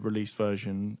and the released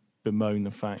version bemoan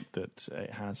the fact that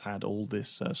it has had all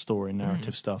this story and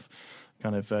narrative stuff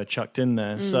kind of chucked in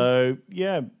there. So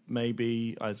yeah,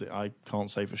 maybe I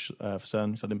can't say for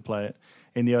certain because I didn't play it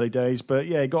in the early days, but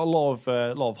yeah, it got a lot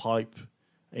of hype.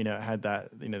 You know, it had that,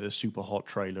 you know, the super hot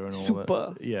trailer and all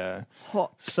that. Yeah,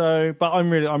 hot. So, but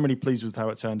I'm really pleased with how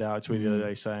it turned out. I tweeted the other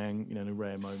day saying, you know, in a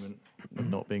rare moment of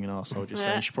not being an arsehole, just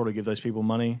saying you should probably give those people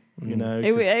money. You know,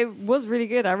 it was really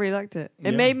good. I really liked it.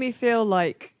 It made me feel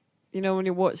like, you know, when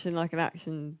you're watching like an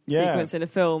action sequence in a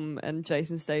film and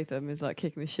Jason Statham is like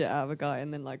kicking the shit out of a guy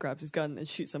and then like grabs his gun and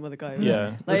shoots some other guy.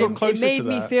 Yeah, like, it made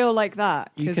me feel like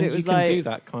that because it was like do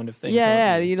that kind of thing.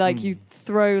 You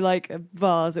throw like a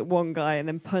vase at one guy and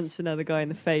then punch another guy in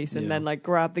the face and then like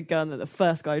grab the gun that the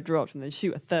first guy dropped and then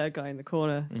shoot a third guy in the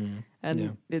corner.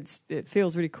 And it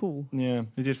feels really cool. Yeah,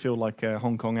 it did feel like a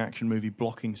Hong Kong action movie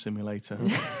blocking simulator.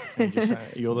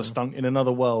 You're the stunt in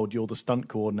another world. You're the stunt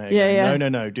coordinator.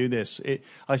 No, do this.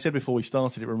 I said before we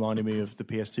started, it reminded me of the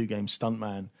PS2 game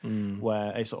Stuntman,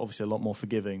 where it's obviously a lot more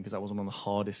forgiving because that was one of the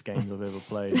hardest games I've ever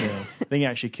played. I think it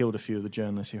actually killed a few of the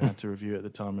journalists who had to review it at the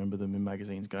time. I remember them in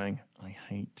magazines going, "I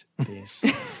hate this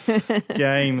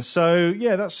game." So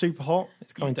yeah, that's super hot.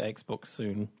 It's coming to Xbox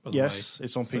soon. By the yes, way.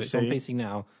 It's on PC. It's on PC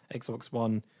now. Xbox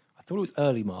One. I thought it was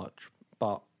early March,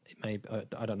 but it may.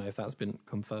 I don't know if that's been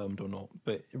confirmed or not.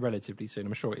 But relatively soon.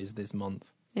 I'm sure it is this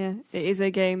month. Yeah, it is a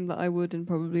game that I would and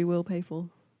probably will pay for.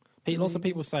 Lots of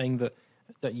people saying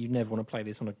that you never want to play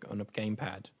this on a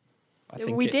gamepad. I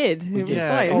think we did. It was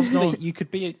fine. Obviously, you could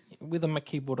be with a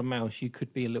keyboard and mouse. You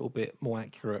could be a little bit more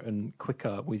accurate and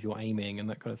quicker with your aiming and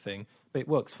that kind of thing. But it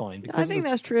works fine because I think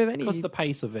that's true of any. Because of the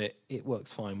pace of it, it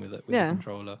works fine with the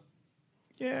controller.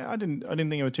 Yeah, I didn't think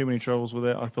there were too many troubles with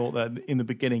it. I thought that in the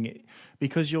beginning,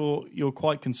 because you're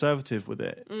quite conservative with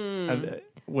it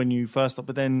when you first start,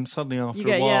 but then suddenly after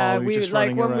a while, you're just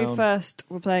running around. When we first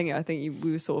were playing it, I think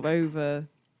we were sort of over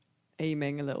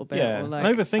aiming a little bit, and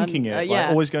overthinking it.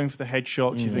 Always going for the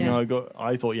headshots. You think,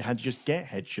 I thought you had to just get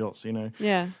headshots. You know,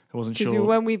 I wasn't sure. Because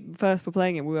when we first were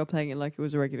playing it, we were playing it like it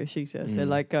was a regular shooter. So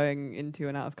like going into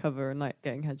and out of cover and like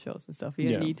getting headshots and stuff.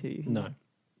 You don't need to. You can just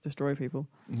destroy people.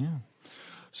 Yeah.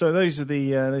 So those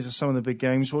are some of the big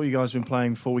games. What have you guys been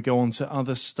playing before we go on to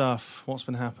other stuff? What's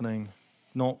been happening?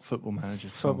 Not Football Manager.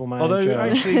 Football Manager. Although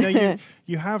actually, no,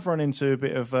 you have run into a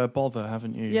bit of bother,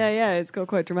 haven't you? Yeah, it's got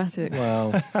quite dramatic.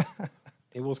 Well,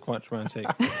 it was quite dramatic.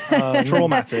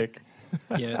 Traumatic.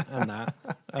 Yeah, and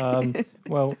that.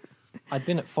 Well, I'd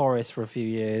been at Forest for a few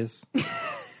years.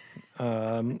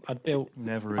 I'd built.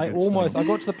 Never. I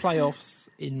got to the playoffs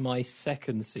in my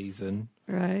second season.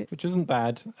 Right, which isn't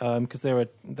bad because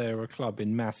they're a club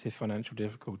in massive financial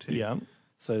difficulty. Yeah,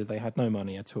 so they had no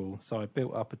money at all. So I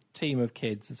built up a team of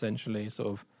kids, essentially, sort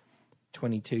of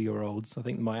 22-year-olds. I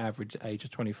think my average age is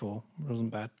 24. It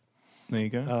wasn't bad. There you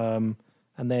go.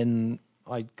 And then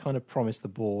I kind of promised the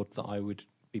board that I would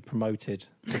be promoted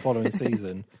the following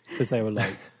season because they were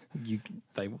like,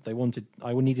 they wanted.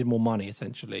 I needed more money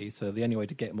essentially. So the only way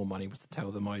to get more money was to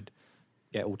tell them I'd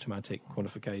get automatic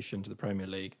qualification to the Premier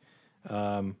League.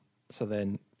 So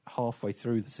then halfway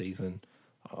through the season,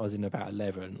 I was in about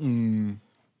 11th.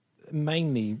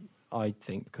 Mainly, I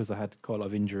think, because I had quite a lot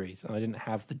of injuries and I didn't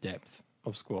have the depth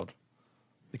of squad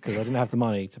because I didn't have the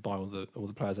money to buy all the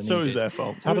players I needed. So it was their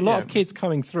fault. So I had a lot of kids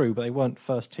coming through, but they weren't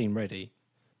first team ready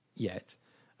yet.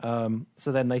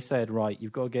 So then they said, right,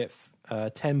 you've got to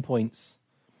get 10 points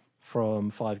from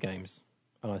 5 games.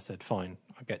 And I said, fine,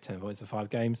 I'll get 10 points for 5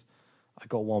 games. I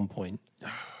got 1 point.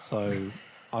 So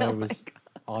I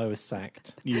was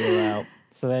sacked. You were out.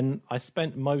 So then I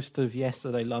spent most of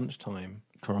yesterday lunchtime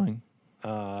crying,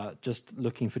 just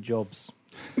looking for jobs.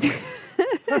 Which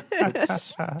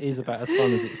is about as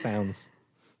fun as it sounds.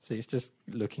 So it's just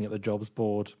looking at the jobs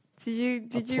board. Did you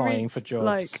applying reach for jobs.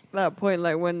 like that point,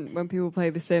 like when people play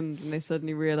The Sims and they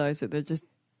suddenly realise that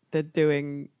they're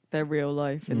doing their real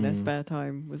life in their spare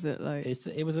time? Was it like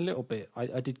it was a little bit.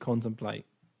 I did contemplate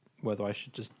whether I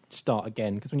should just start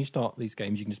again, because when you start these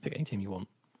games, you can just pick any team you want.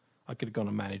 I could have gone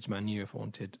and managed Man U if I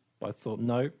wanted, but I thought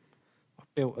no.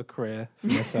 I've built a career for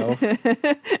myself.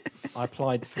 I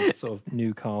applied for sort of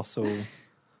Newcastle.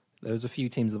 There was a few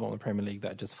teams at the bottom of the Premier League that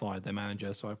had just fired their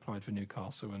manager, so I applied for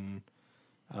Newcastle and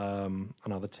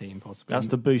another team possibly. That's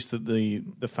the boost that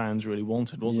the fans really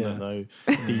wanted, wasn't it? Though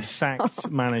the sacked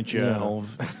manager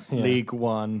of League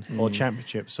One or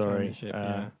Championship, sorry.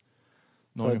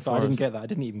 But I didn't get that. I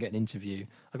didn't even get an interview.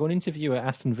 I got an interview at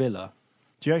Aston Villa.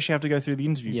 Do you actually have to go through the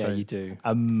interview? Yeah, you do.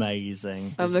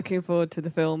 Amazing. I'm looking forward to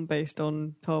the film based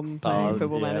on Tom playing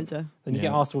Football Manager. Then you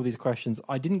get asked all these questions.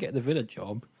 I didn't get the Villa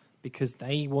job because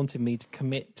they wanted me to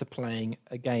commit to playing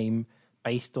a game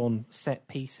based on set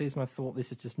pieces, and I thought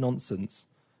this is just nonsense,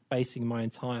 basing my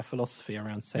entire philosophy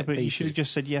around set but pieces. You should have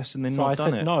just said yes and then so not I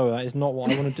done said, it. no, that is not what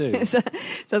I want to do.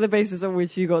 So the basis on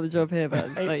which you got the job here,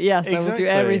 but like, yes, I will do Exactly.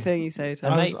 everything you say.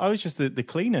 Tom. I was just the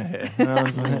cleaner here. And I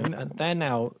was like, And they're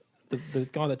now, the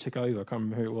guy that took over, I can't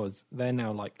remember who it was, they're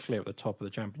now like clear at the top of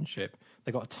the Championship.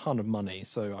 They got a ton of money,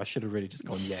 so I should have really just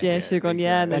gone yes. Yeah, should have gone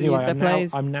and then Anyway, used their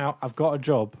plays. I've got a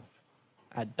job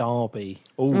at Derby.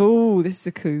 Oh, this is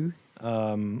a coup.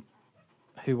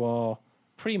 Who are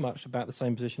pretty much about the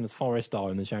same position as Forest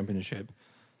are in the Championship.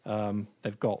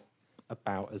 They've got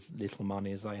about as little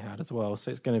money as they had as well,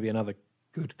 so it's going to be another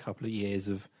good couple of years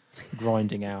of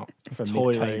grinding out for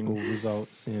mid-table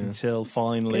results until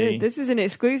finally. Good. This is an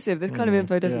exclusive. This kind of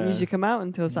info doesn't usually come out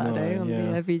until Saturday on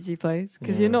the VG Plays,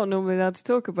 because you're not normally allowed to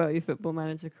talk about your Football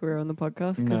Manager career on the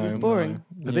podcast because it's boring.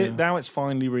 No. But now it's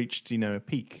finally reached, a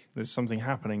peak. There's something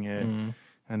happening here,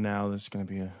 and now there's going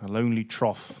to be a lonely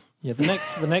trough. Yeah, the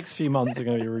next few months are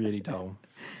going to be really dull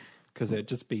because it'd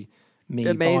just be me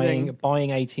Amazing.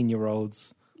 buying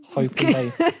 18-year-olds,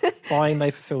 hoping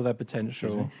they fulfill their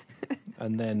potential,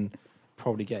 and then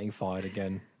probably getting fired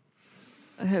again.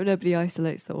 I hope nobody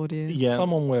isolates the audio. Yeah,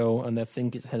 someone will, and they'll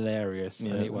think it's hilarious,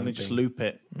 and it won't. They just loop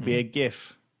it. Be a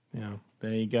GIF. Yeah,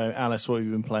 there you go, Alice. What have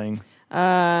you been playing?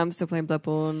 I'm still playing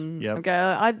Bloodborne. Yep. Okay,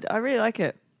 I really like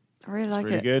it. I really like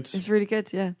it. Good. It's really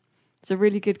good. Yeah. It's a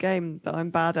really good game that I'm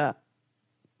bad at,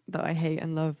 that I hate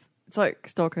and love. It's like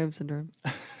Stockholm Syndrome.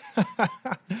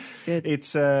 It's good.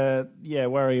 It's, where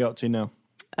are you up to now?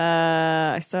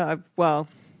 I still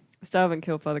haven't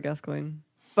killed Father Gascoigne.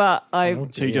 But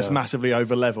So you just massively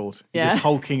over-leveled. You're just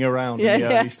hulking around in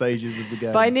the early stages of the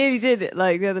game. But I nearly did it.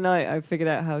 Like the other night, I figured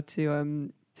out how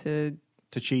to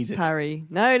cheese it. Parry.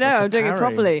 No, I'm doing it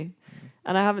properly.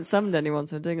 And I haven't summoned anyone,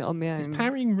 so I'm doing it on my own. Is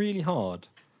parrying really hard?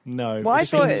 No. Well, I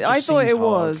thought it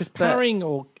was. Because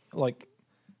parrying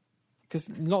because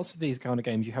lots of these kind of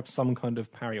games, you have some kind of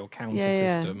parry or counter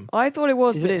system. I thought it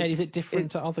was, is it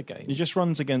different to other games? It just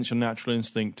runs against your natural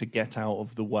instinct to get out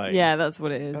of the way. Yeah, that's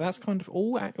what it is. But that's kind of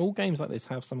all games like this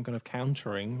have some kind of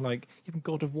countering. Like even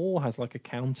God of War has like a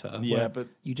counter. Yeah, but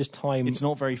you just time. It's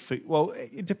not very. Well,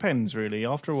 it depends really.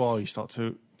 After a while, you start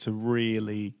to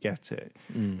really get it,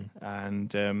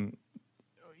 and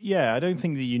I don't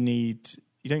think that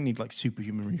you don't need like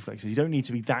superhuman reflexes. You don't need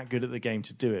to be that good at the game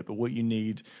to do it. But what you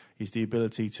need is the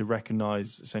ability to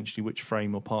recognize essentially which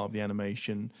frame or part of the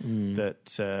animation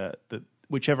that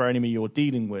whichever enemy you're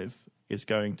dealing with is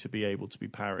going to be able to be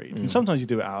parried. And sometimes you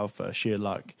do it out of sheer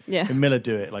luck. Yeah. And Miller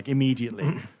do it like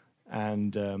immediately.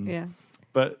 And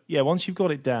but once you've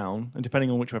got it down, and depending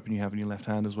on which weapon you have in your left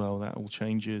hand as well, that all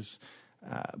changes.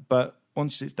 But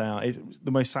once it's down, it's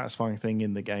the most satisfying thing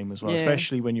in the game as well,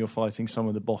 especially when you're fighting some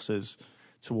of the bosses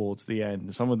towards the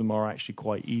end. Some of them are actually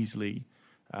quite easily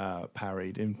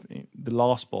parried. In the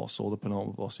last boss or the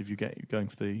penultimate boss, if you're going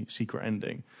for the secret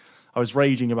ending, I was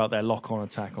raging about their lock-on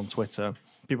attack on Twitter.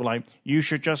 People were like, you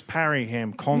should just parry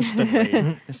him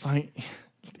constantly. It's like,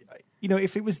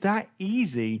 if it was that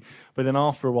easy, but then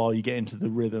after a while you get into the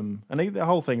rhythm. And the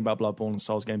whole thing about Bloodborne and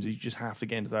Souls games is you just have to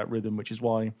get into that rhythm, which is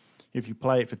why if you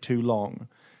play it for too long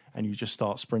and you just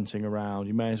start sprinting around,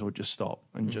 you may as well just stop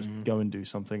and just go and do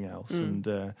something else.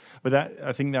 And but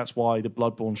I think that's why the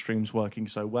Bloodborne stream's working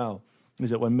so well,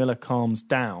 is that when Miller calms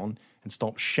down and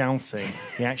stops shouting,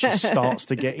 he actually starts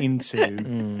to get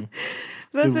into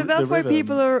that's why rhythm.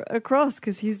 people are across,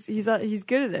 because he's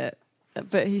good at it.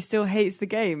 But he still hates the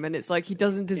game, and it's like he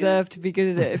doesn't deserve to be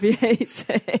good at it if he hates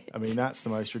it. I mean, that's the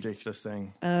most ridiculous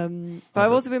thing. But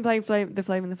I've also been playing The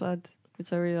Flame and the Flood,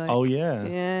 which I really like. Oh, yeah.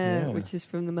 Yeah, which is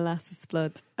from the Molasses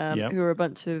Blood, who are a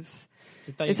bunch of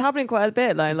It's happening quite a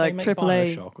bit, like make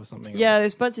AAA. Bioshock or something. Yeah,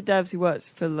 there's a bunch of devs who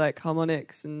worked for like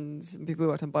Harmonix and some people who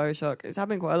worked on Bioshock. It's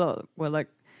happening quite a lot where like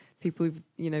people who've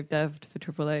devved for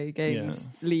AAA games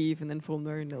leave and then form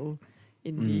their own little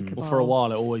indie cabal. Well, for a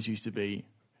while it always used to be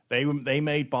they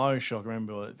made Bioshock. I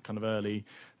remember kind of early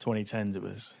 2010s it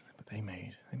was, but they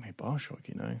made Bioshock,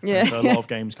 Yeah. And so a lot of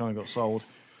games kind of got sold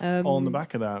on the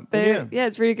back of that. But yeah,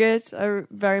 it's really good. I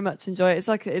very much enjoy it.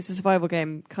 It's a survival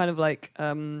game, kind of like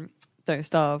Don't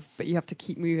Starve, but you have to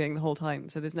keep moving the whole time.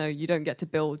 So you don't get to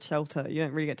build shelter. You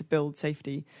don't really get to build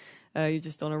safety. You're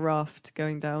just on a raft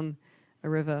going down a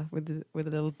river with a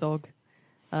little dog.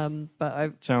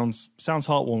 But sounds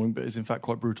heartwarming, but is in fact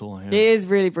quite brutal. It is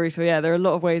really brutal. Yeah, there are a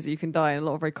lot of ways that you can die, and a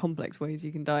lot of very complex ways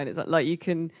you can die. And it's like you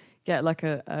can get like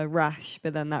a rash,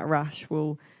 but then that rash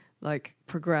will like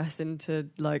progress into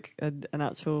like an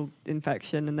actual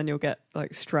infection, and then you'll get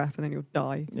like strep, and then you'll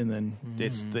die. And then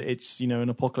it's an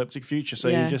apocalyptic future, so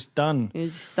you're just done. You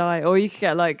just die, or you could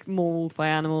get like mauled by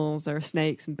animals. There are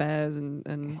snakes and bears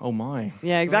and oh my,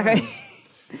 yeah, exactly.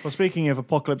 Well, speaking of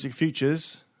apocalyptic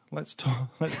futures, let's talk.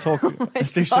 Let's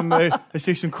do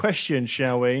some questions,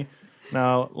 shall we?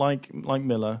 Now, like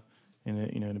Miller,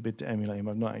 in a bid to emulate him,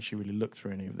 I've not actually really looked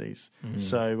through any of these,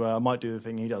 so I might do the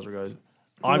thing he does, where he goes,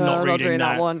 I'm not reading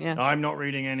that one. Yeah. I'm not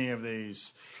reading any of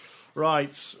these.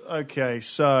 Right. Okay.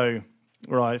 So,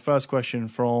 first question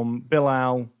from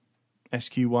Bilal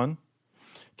SQ1.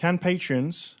 Can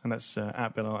patrons, and that's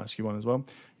at Bilal SQ1 as well,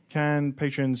 can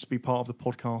patrons be part of the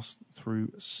podcast through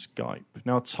Skype?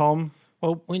 Now, Tom.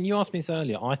 Well, when you asked me this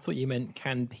earlier, I thought you meant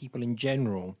can people in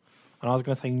general, and I was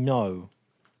going to say no.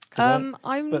 I'm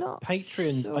but not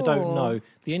patrons, sure. I don't know.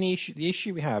 The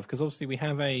issue we have, because obviously we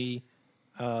have a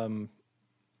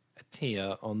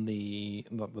tier on the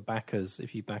backers.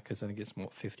 If you back us, I think it's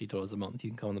 $50 a month. You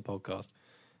can come on the podcast.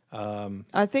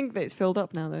 I think that it's filled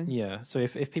up now, though. Yeah, so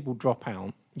if people drop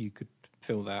out, you could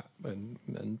fill that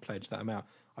and pledge that amount.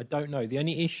 I don't know. The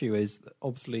only issue is that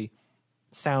obviously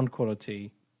sound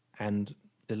quality and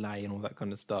delay and all that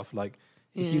kind of stuff. Like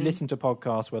if you listen to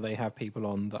podcasts where they have people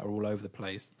on that are all over the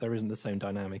place, there isn't the same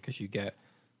dynamic as you get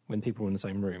when people are in the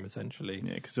same room, essentially.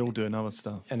 Yeah, because they're all doing other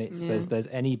stuff. And there's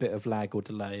any bit of lag or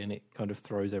delay, and it kind of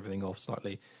throws everything off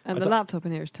slightly. And the laptop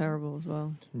in here is terrible as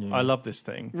well. Yeah. I love this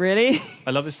thing. Really?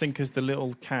 I love this thing because the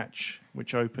little catch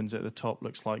which opens at the top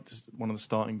looks like one of the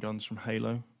starting guns from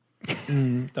Halo.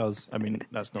 It does. I mean,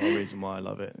 that's not a reason why I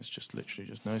love it. It's just literally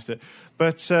just noticed it.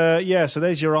 But so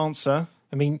there's your answer.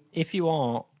 I mean, if you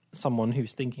are someone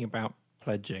who's thinking about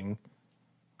pledging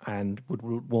and would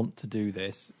want to do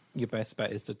this, your best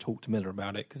bet is to talk to Miller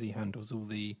about it, because he handles all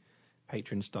the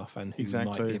Patreon stuff and who might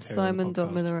be appearing on the podcast.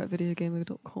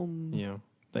 Simon.miller@videogamer.com. Yeah.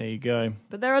 There you go.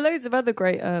 But there are loads of other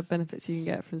great benefits you can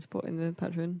get from supporting the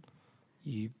Patreon.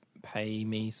 You pay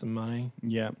me some money.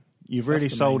 Yeah. You've really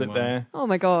sold it there. Oh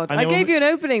my God. And I gave you an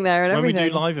opening there and everything. When we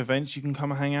do live events, you can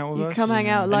come and hang out with us. You come hang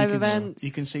out at live events.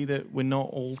 You can see that we're not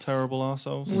all terrible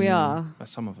ourselves. We are.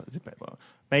 Some of us.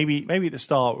 Maybe at the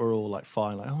start we're all like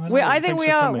fine. Like, I think we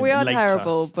are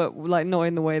terrible, but like not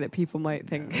in the way that people might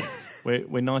think.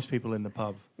 We're nice people in the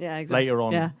pub. Yeah, exactly. Later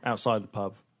on, outside the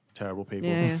pub, terrible people.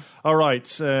 Yeah. All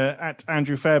right. At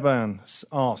Andrew Fairbairn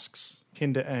asks,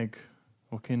 Kinder Egg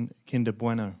or Kinder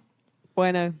Bueno?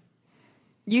 Bueno.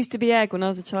 Used to be egg when I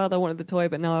was a child. I wanted the toy,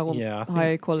 but now I want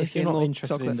higher quality. If you're and not more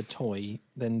interested chocolate. in the toy,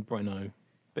 then Bueno.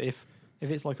 But if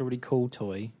it's like a really cool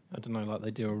toy, I don't know, like they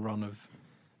do a run of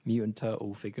mutant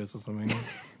turtle figures or something.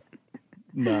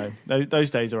 No,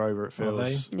 those days are over. It feels. Are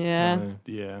they? Yeah.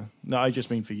 Yeah. No, I just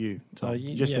mean for you. Tom.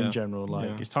 Just in general,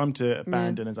 it's time to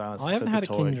abandon, as Alice I haven't said, had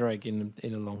the a toy. Kinder Egg in a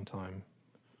long time.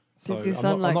 So Does your I'm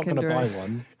son not like going to Kinder buy Egg?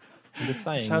 one. I'm just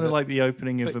saying. It sounded like the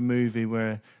opening of a movie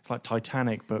where it's like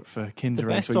Titanic, but for Kinder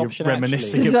The Eggs, best where option, you're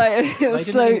reminiscing. It's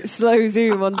like a slow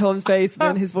zoom on Tom's face and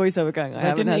then his voiceover going, I they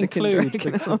haven't didn't had a Kinder include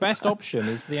Egg. the best option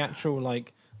is the actual,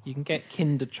 like, you can get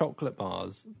Kinder chocolate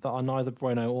bars that are neither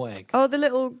Bueno or egg. Oh, the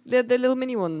little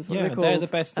mini ones. What are they called? They're the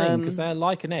best thing because they're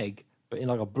like an egg, but in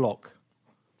like a block.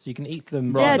 So you can eat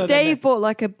them. Yeah, Dave bought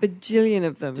like a bajillion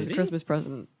of them as a he? Christmas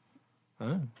present.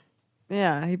 Oh.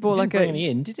 Yeah, he bought He like didn't bring any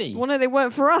in, did he? Well, no, they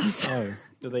weren't for us. Oh.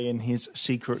 Are they in his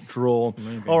secret drawer?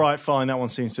 Maybe. All right, fine. That one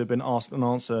seems to have been asked and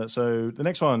answered. So the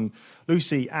next one,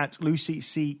 Lucy at Lucy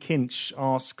C. Kinch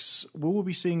asks, will we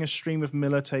be seeing a stream of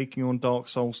Miller taking on Dark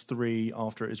Souls 3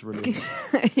 after it is released?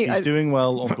 He's doing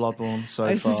well on Bloodborne so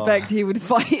far. I suspect he would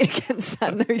fight against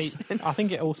that notion. I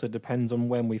think it also depends on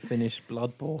when we finish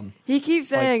Bloodborne. He keeps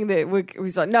saying that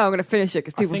he's like, no, I'm going to finish it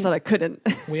because people said I couldn't.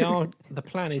 The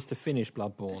plan is to finish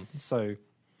Bloodborne,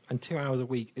 and 2 hours a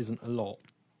week isn't a lot.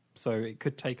 So it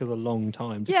could take us a long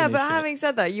time to Yeah, finish but it. having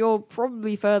said that, you're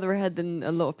probably further ahead than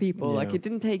a lot of people. Yeah. Like, it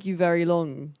didn't take you very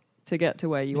long to get to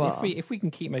where you I mean, are. if we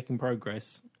can keep making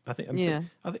progress, I think. Yeah.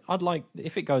 I think I'd like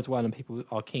if it goes well and people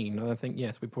are keen. I think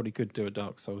yes, we probably could do a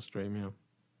Dark Souls stream.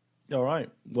 Yeah. All right.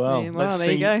 Well, Yeah, well, let's there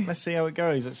see. you go. Let's see how it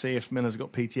goes. Let's see if Miller's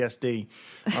got PTSD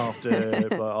after.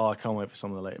 But I can't wait for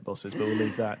some of the later bosses. But we'll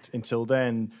leave that until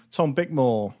then. Tom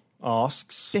Bickmore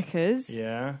asks, Because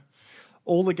yeah,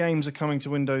 all the games are coming to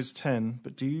Windows 10,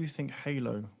 but do you think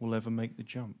Halo will ever make the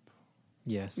jump?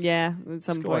 Yes. yeah, at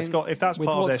some point. If that's With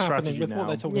part of what's their happening, strategy with now, what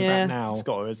they're talking Yeah. about now, it's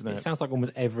got to, isn't it it? sounds like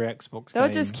almost every Xbox They'll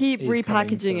game just keep is coming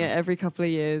repackaging to- it every couple of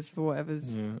years for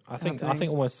whatever's. Yeah. I think happening.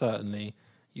 almost certainly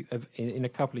in a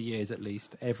couple of years at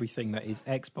least, everything that is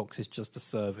Xbox is just a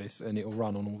service, and it will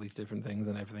run on all these different things,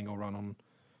 and everything will run on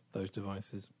those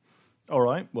devices. All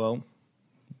right. Well,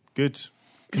 good,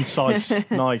 concise,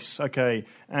 nice. Okay.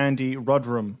 Andy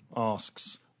Rudrum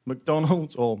asks,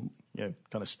 McDonald's, or kind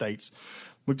of states,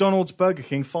 McDonald's, Burger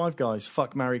King, Five Guys,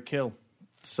 fuck, marry, kill.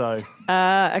 So,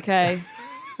 Okay.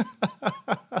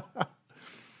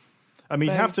 I mean,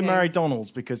 you have to Burger marry King.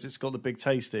 Donald's because it's got the big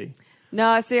tasty.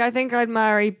 No, see, I think I'd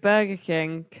marry Burger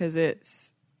King because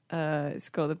it's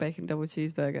got the bacon double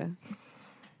cheeseburger.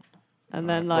 And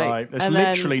then right. There's and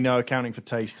literally no accounting for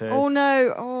taste here. Oh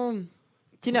no!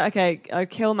 Do you know? Okay, I'd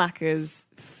kill Macca's,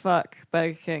 fuck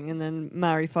Burger King, and then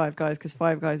marry Five Guys because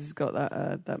Five Guys has got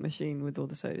that machine with all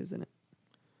the sodas in it.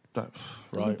 That-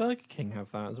 Doesn't right. Burger King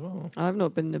have that as well? I've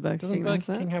not been to Burger Doesn't King. Burger that's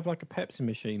that. King have like a Pepsi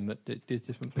machine that does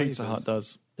different flavors? Pizza Hut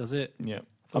does. Does it? Yeah.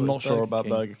 I thought I'm it not was sure about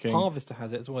Burger King. Harvester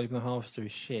has it as well, even though Harvester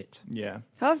is shit. Yeah.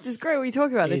 Harvester's great. What are you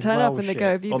talking about? It They is turn well up and they shit.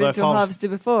 go, "Have you Although been if to a Harvest- Harvester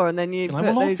before?" And then you And put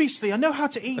well, those, obviously, I know how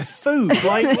to eat food.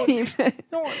 Like, you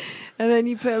put- no, and then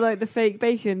you put like the fake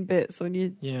bacon bits on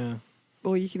you, Yeah.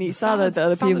 or you can eat The salad that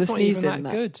other people salad's not sneezed even in.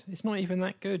 that good. It's not even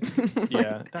that good.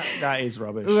 yeah, that is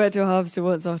rubbish. We went to a Harvester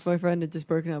once after my friend had just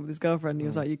broken up with his girlfriend. And he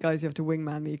was Mm. like, "You guys, you have to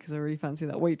wingman me because I really fancy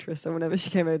that waitress." So whenever she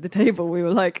came over the table, we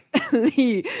were like,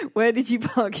 "Lee, where did you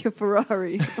park your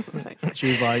Ferrari?" I'm like, She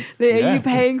was like, "Lee, yeah. are you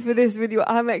paying for this with your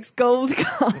Amex Gold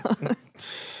card?"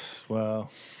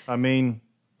 Well, I mean,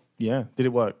 yeah. Did it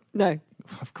work? No.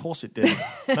 Of course it did.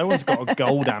 No one's got a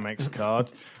gold Amex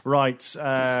card. Right.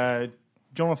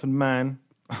 Jonathan Mann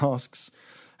asks,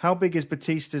 how big is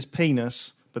Batista's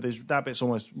penis? But that bit's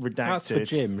almost redacted. That's for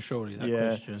Jim, surely, that yeah.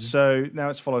 question. So now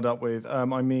it's followed up with, I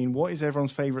mean, what is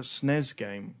everyone's favourite SNES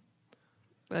game?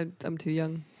 I'm too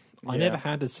young. I Yeah. never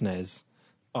had a SNES,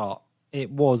 but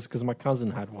it was because my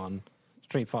cousin had one,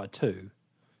 Street Fighter 2.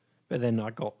 But then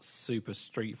I got Super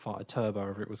Street Fighter Turbo,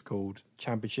 whatever it was called,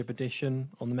 Championship Edition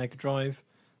on the Mega Drive.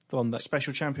 The one that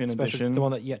Special Champion Edition. the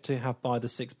one that you had to have buy the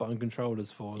 6-button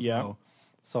controllers for as Yeah. well.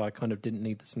 So I kind of didn't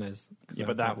need the SNES. 'cause Yeah, I but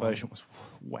had that one. version was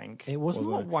wank. It was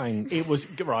wasn't not it? wank. It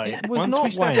was right. It was Once not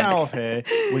we step wank. out of here,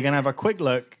 we're gonna have a quick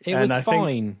look. It and was I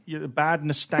fine. Think the bad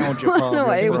nostalgia part. No,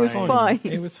 of it your was brain- fine.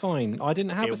 It was fine. I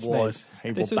didn't have It a SNES. was.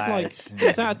 It This was was bad. like it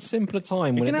was at a simpler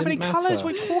time You when didn't it have any didn't colours. matter.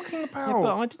 We're talking about. Yeah,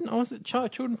 but I didn't. I was at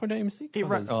children probably don't even see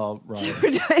colours. Oh right. You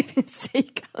don't even see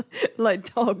colour,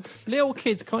 like dogs. Little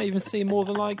kids can't even see more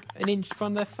than like an inch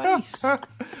from their face. Yeah,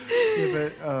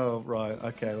 but, oh right.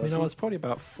 Okay. I Let's mean, I was probably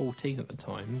about 14 at the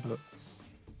time, but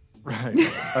Right.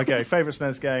 Okay. Favorite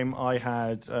SNES game? I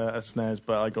had a SNES,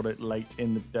 but I got it late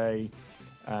in the day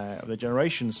of the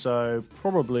generation. So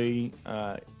probably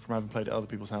from having played at other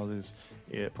people's houses,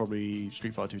 probably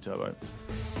Street Fighter 2 Turbo.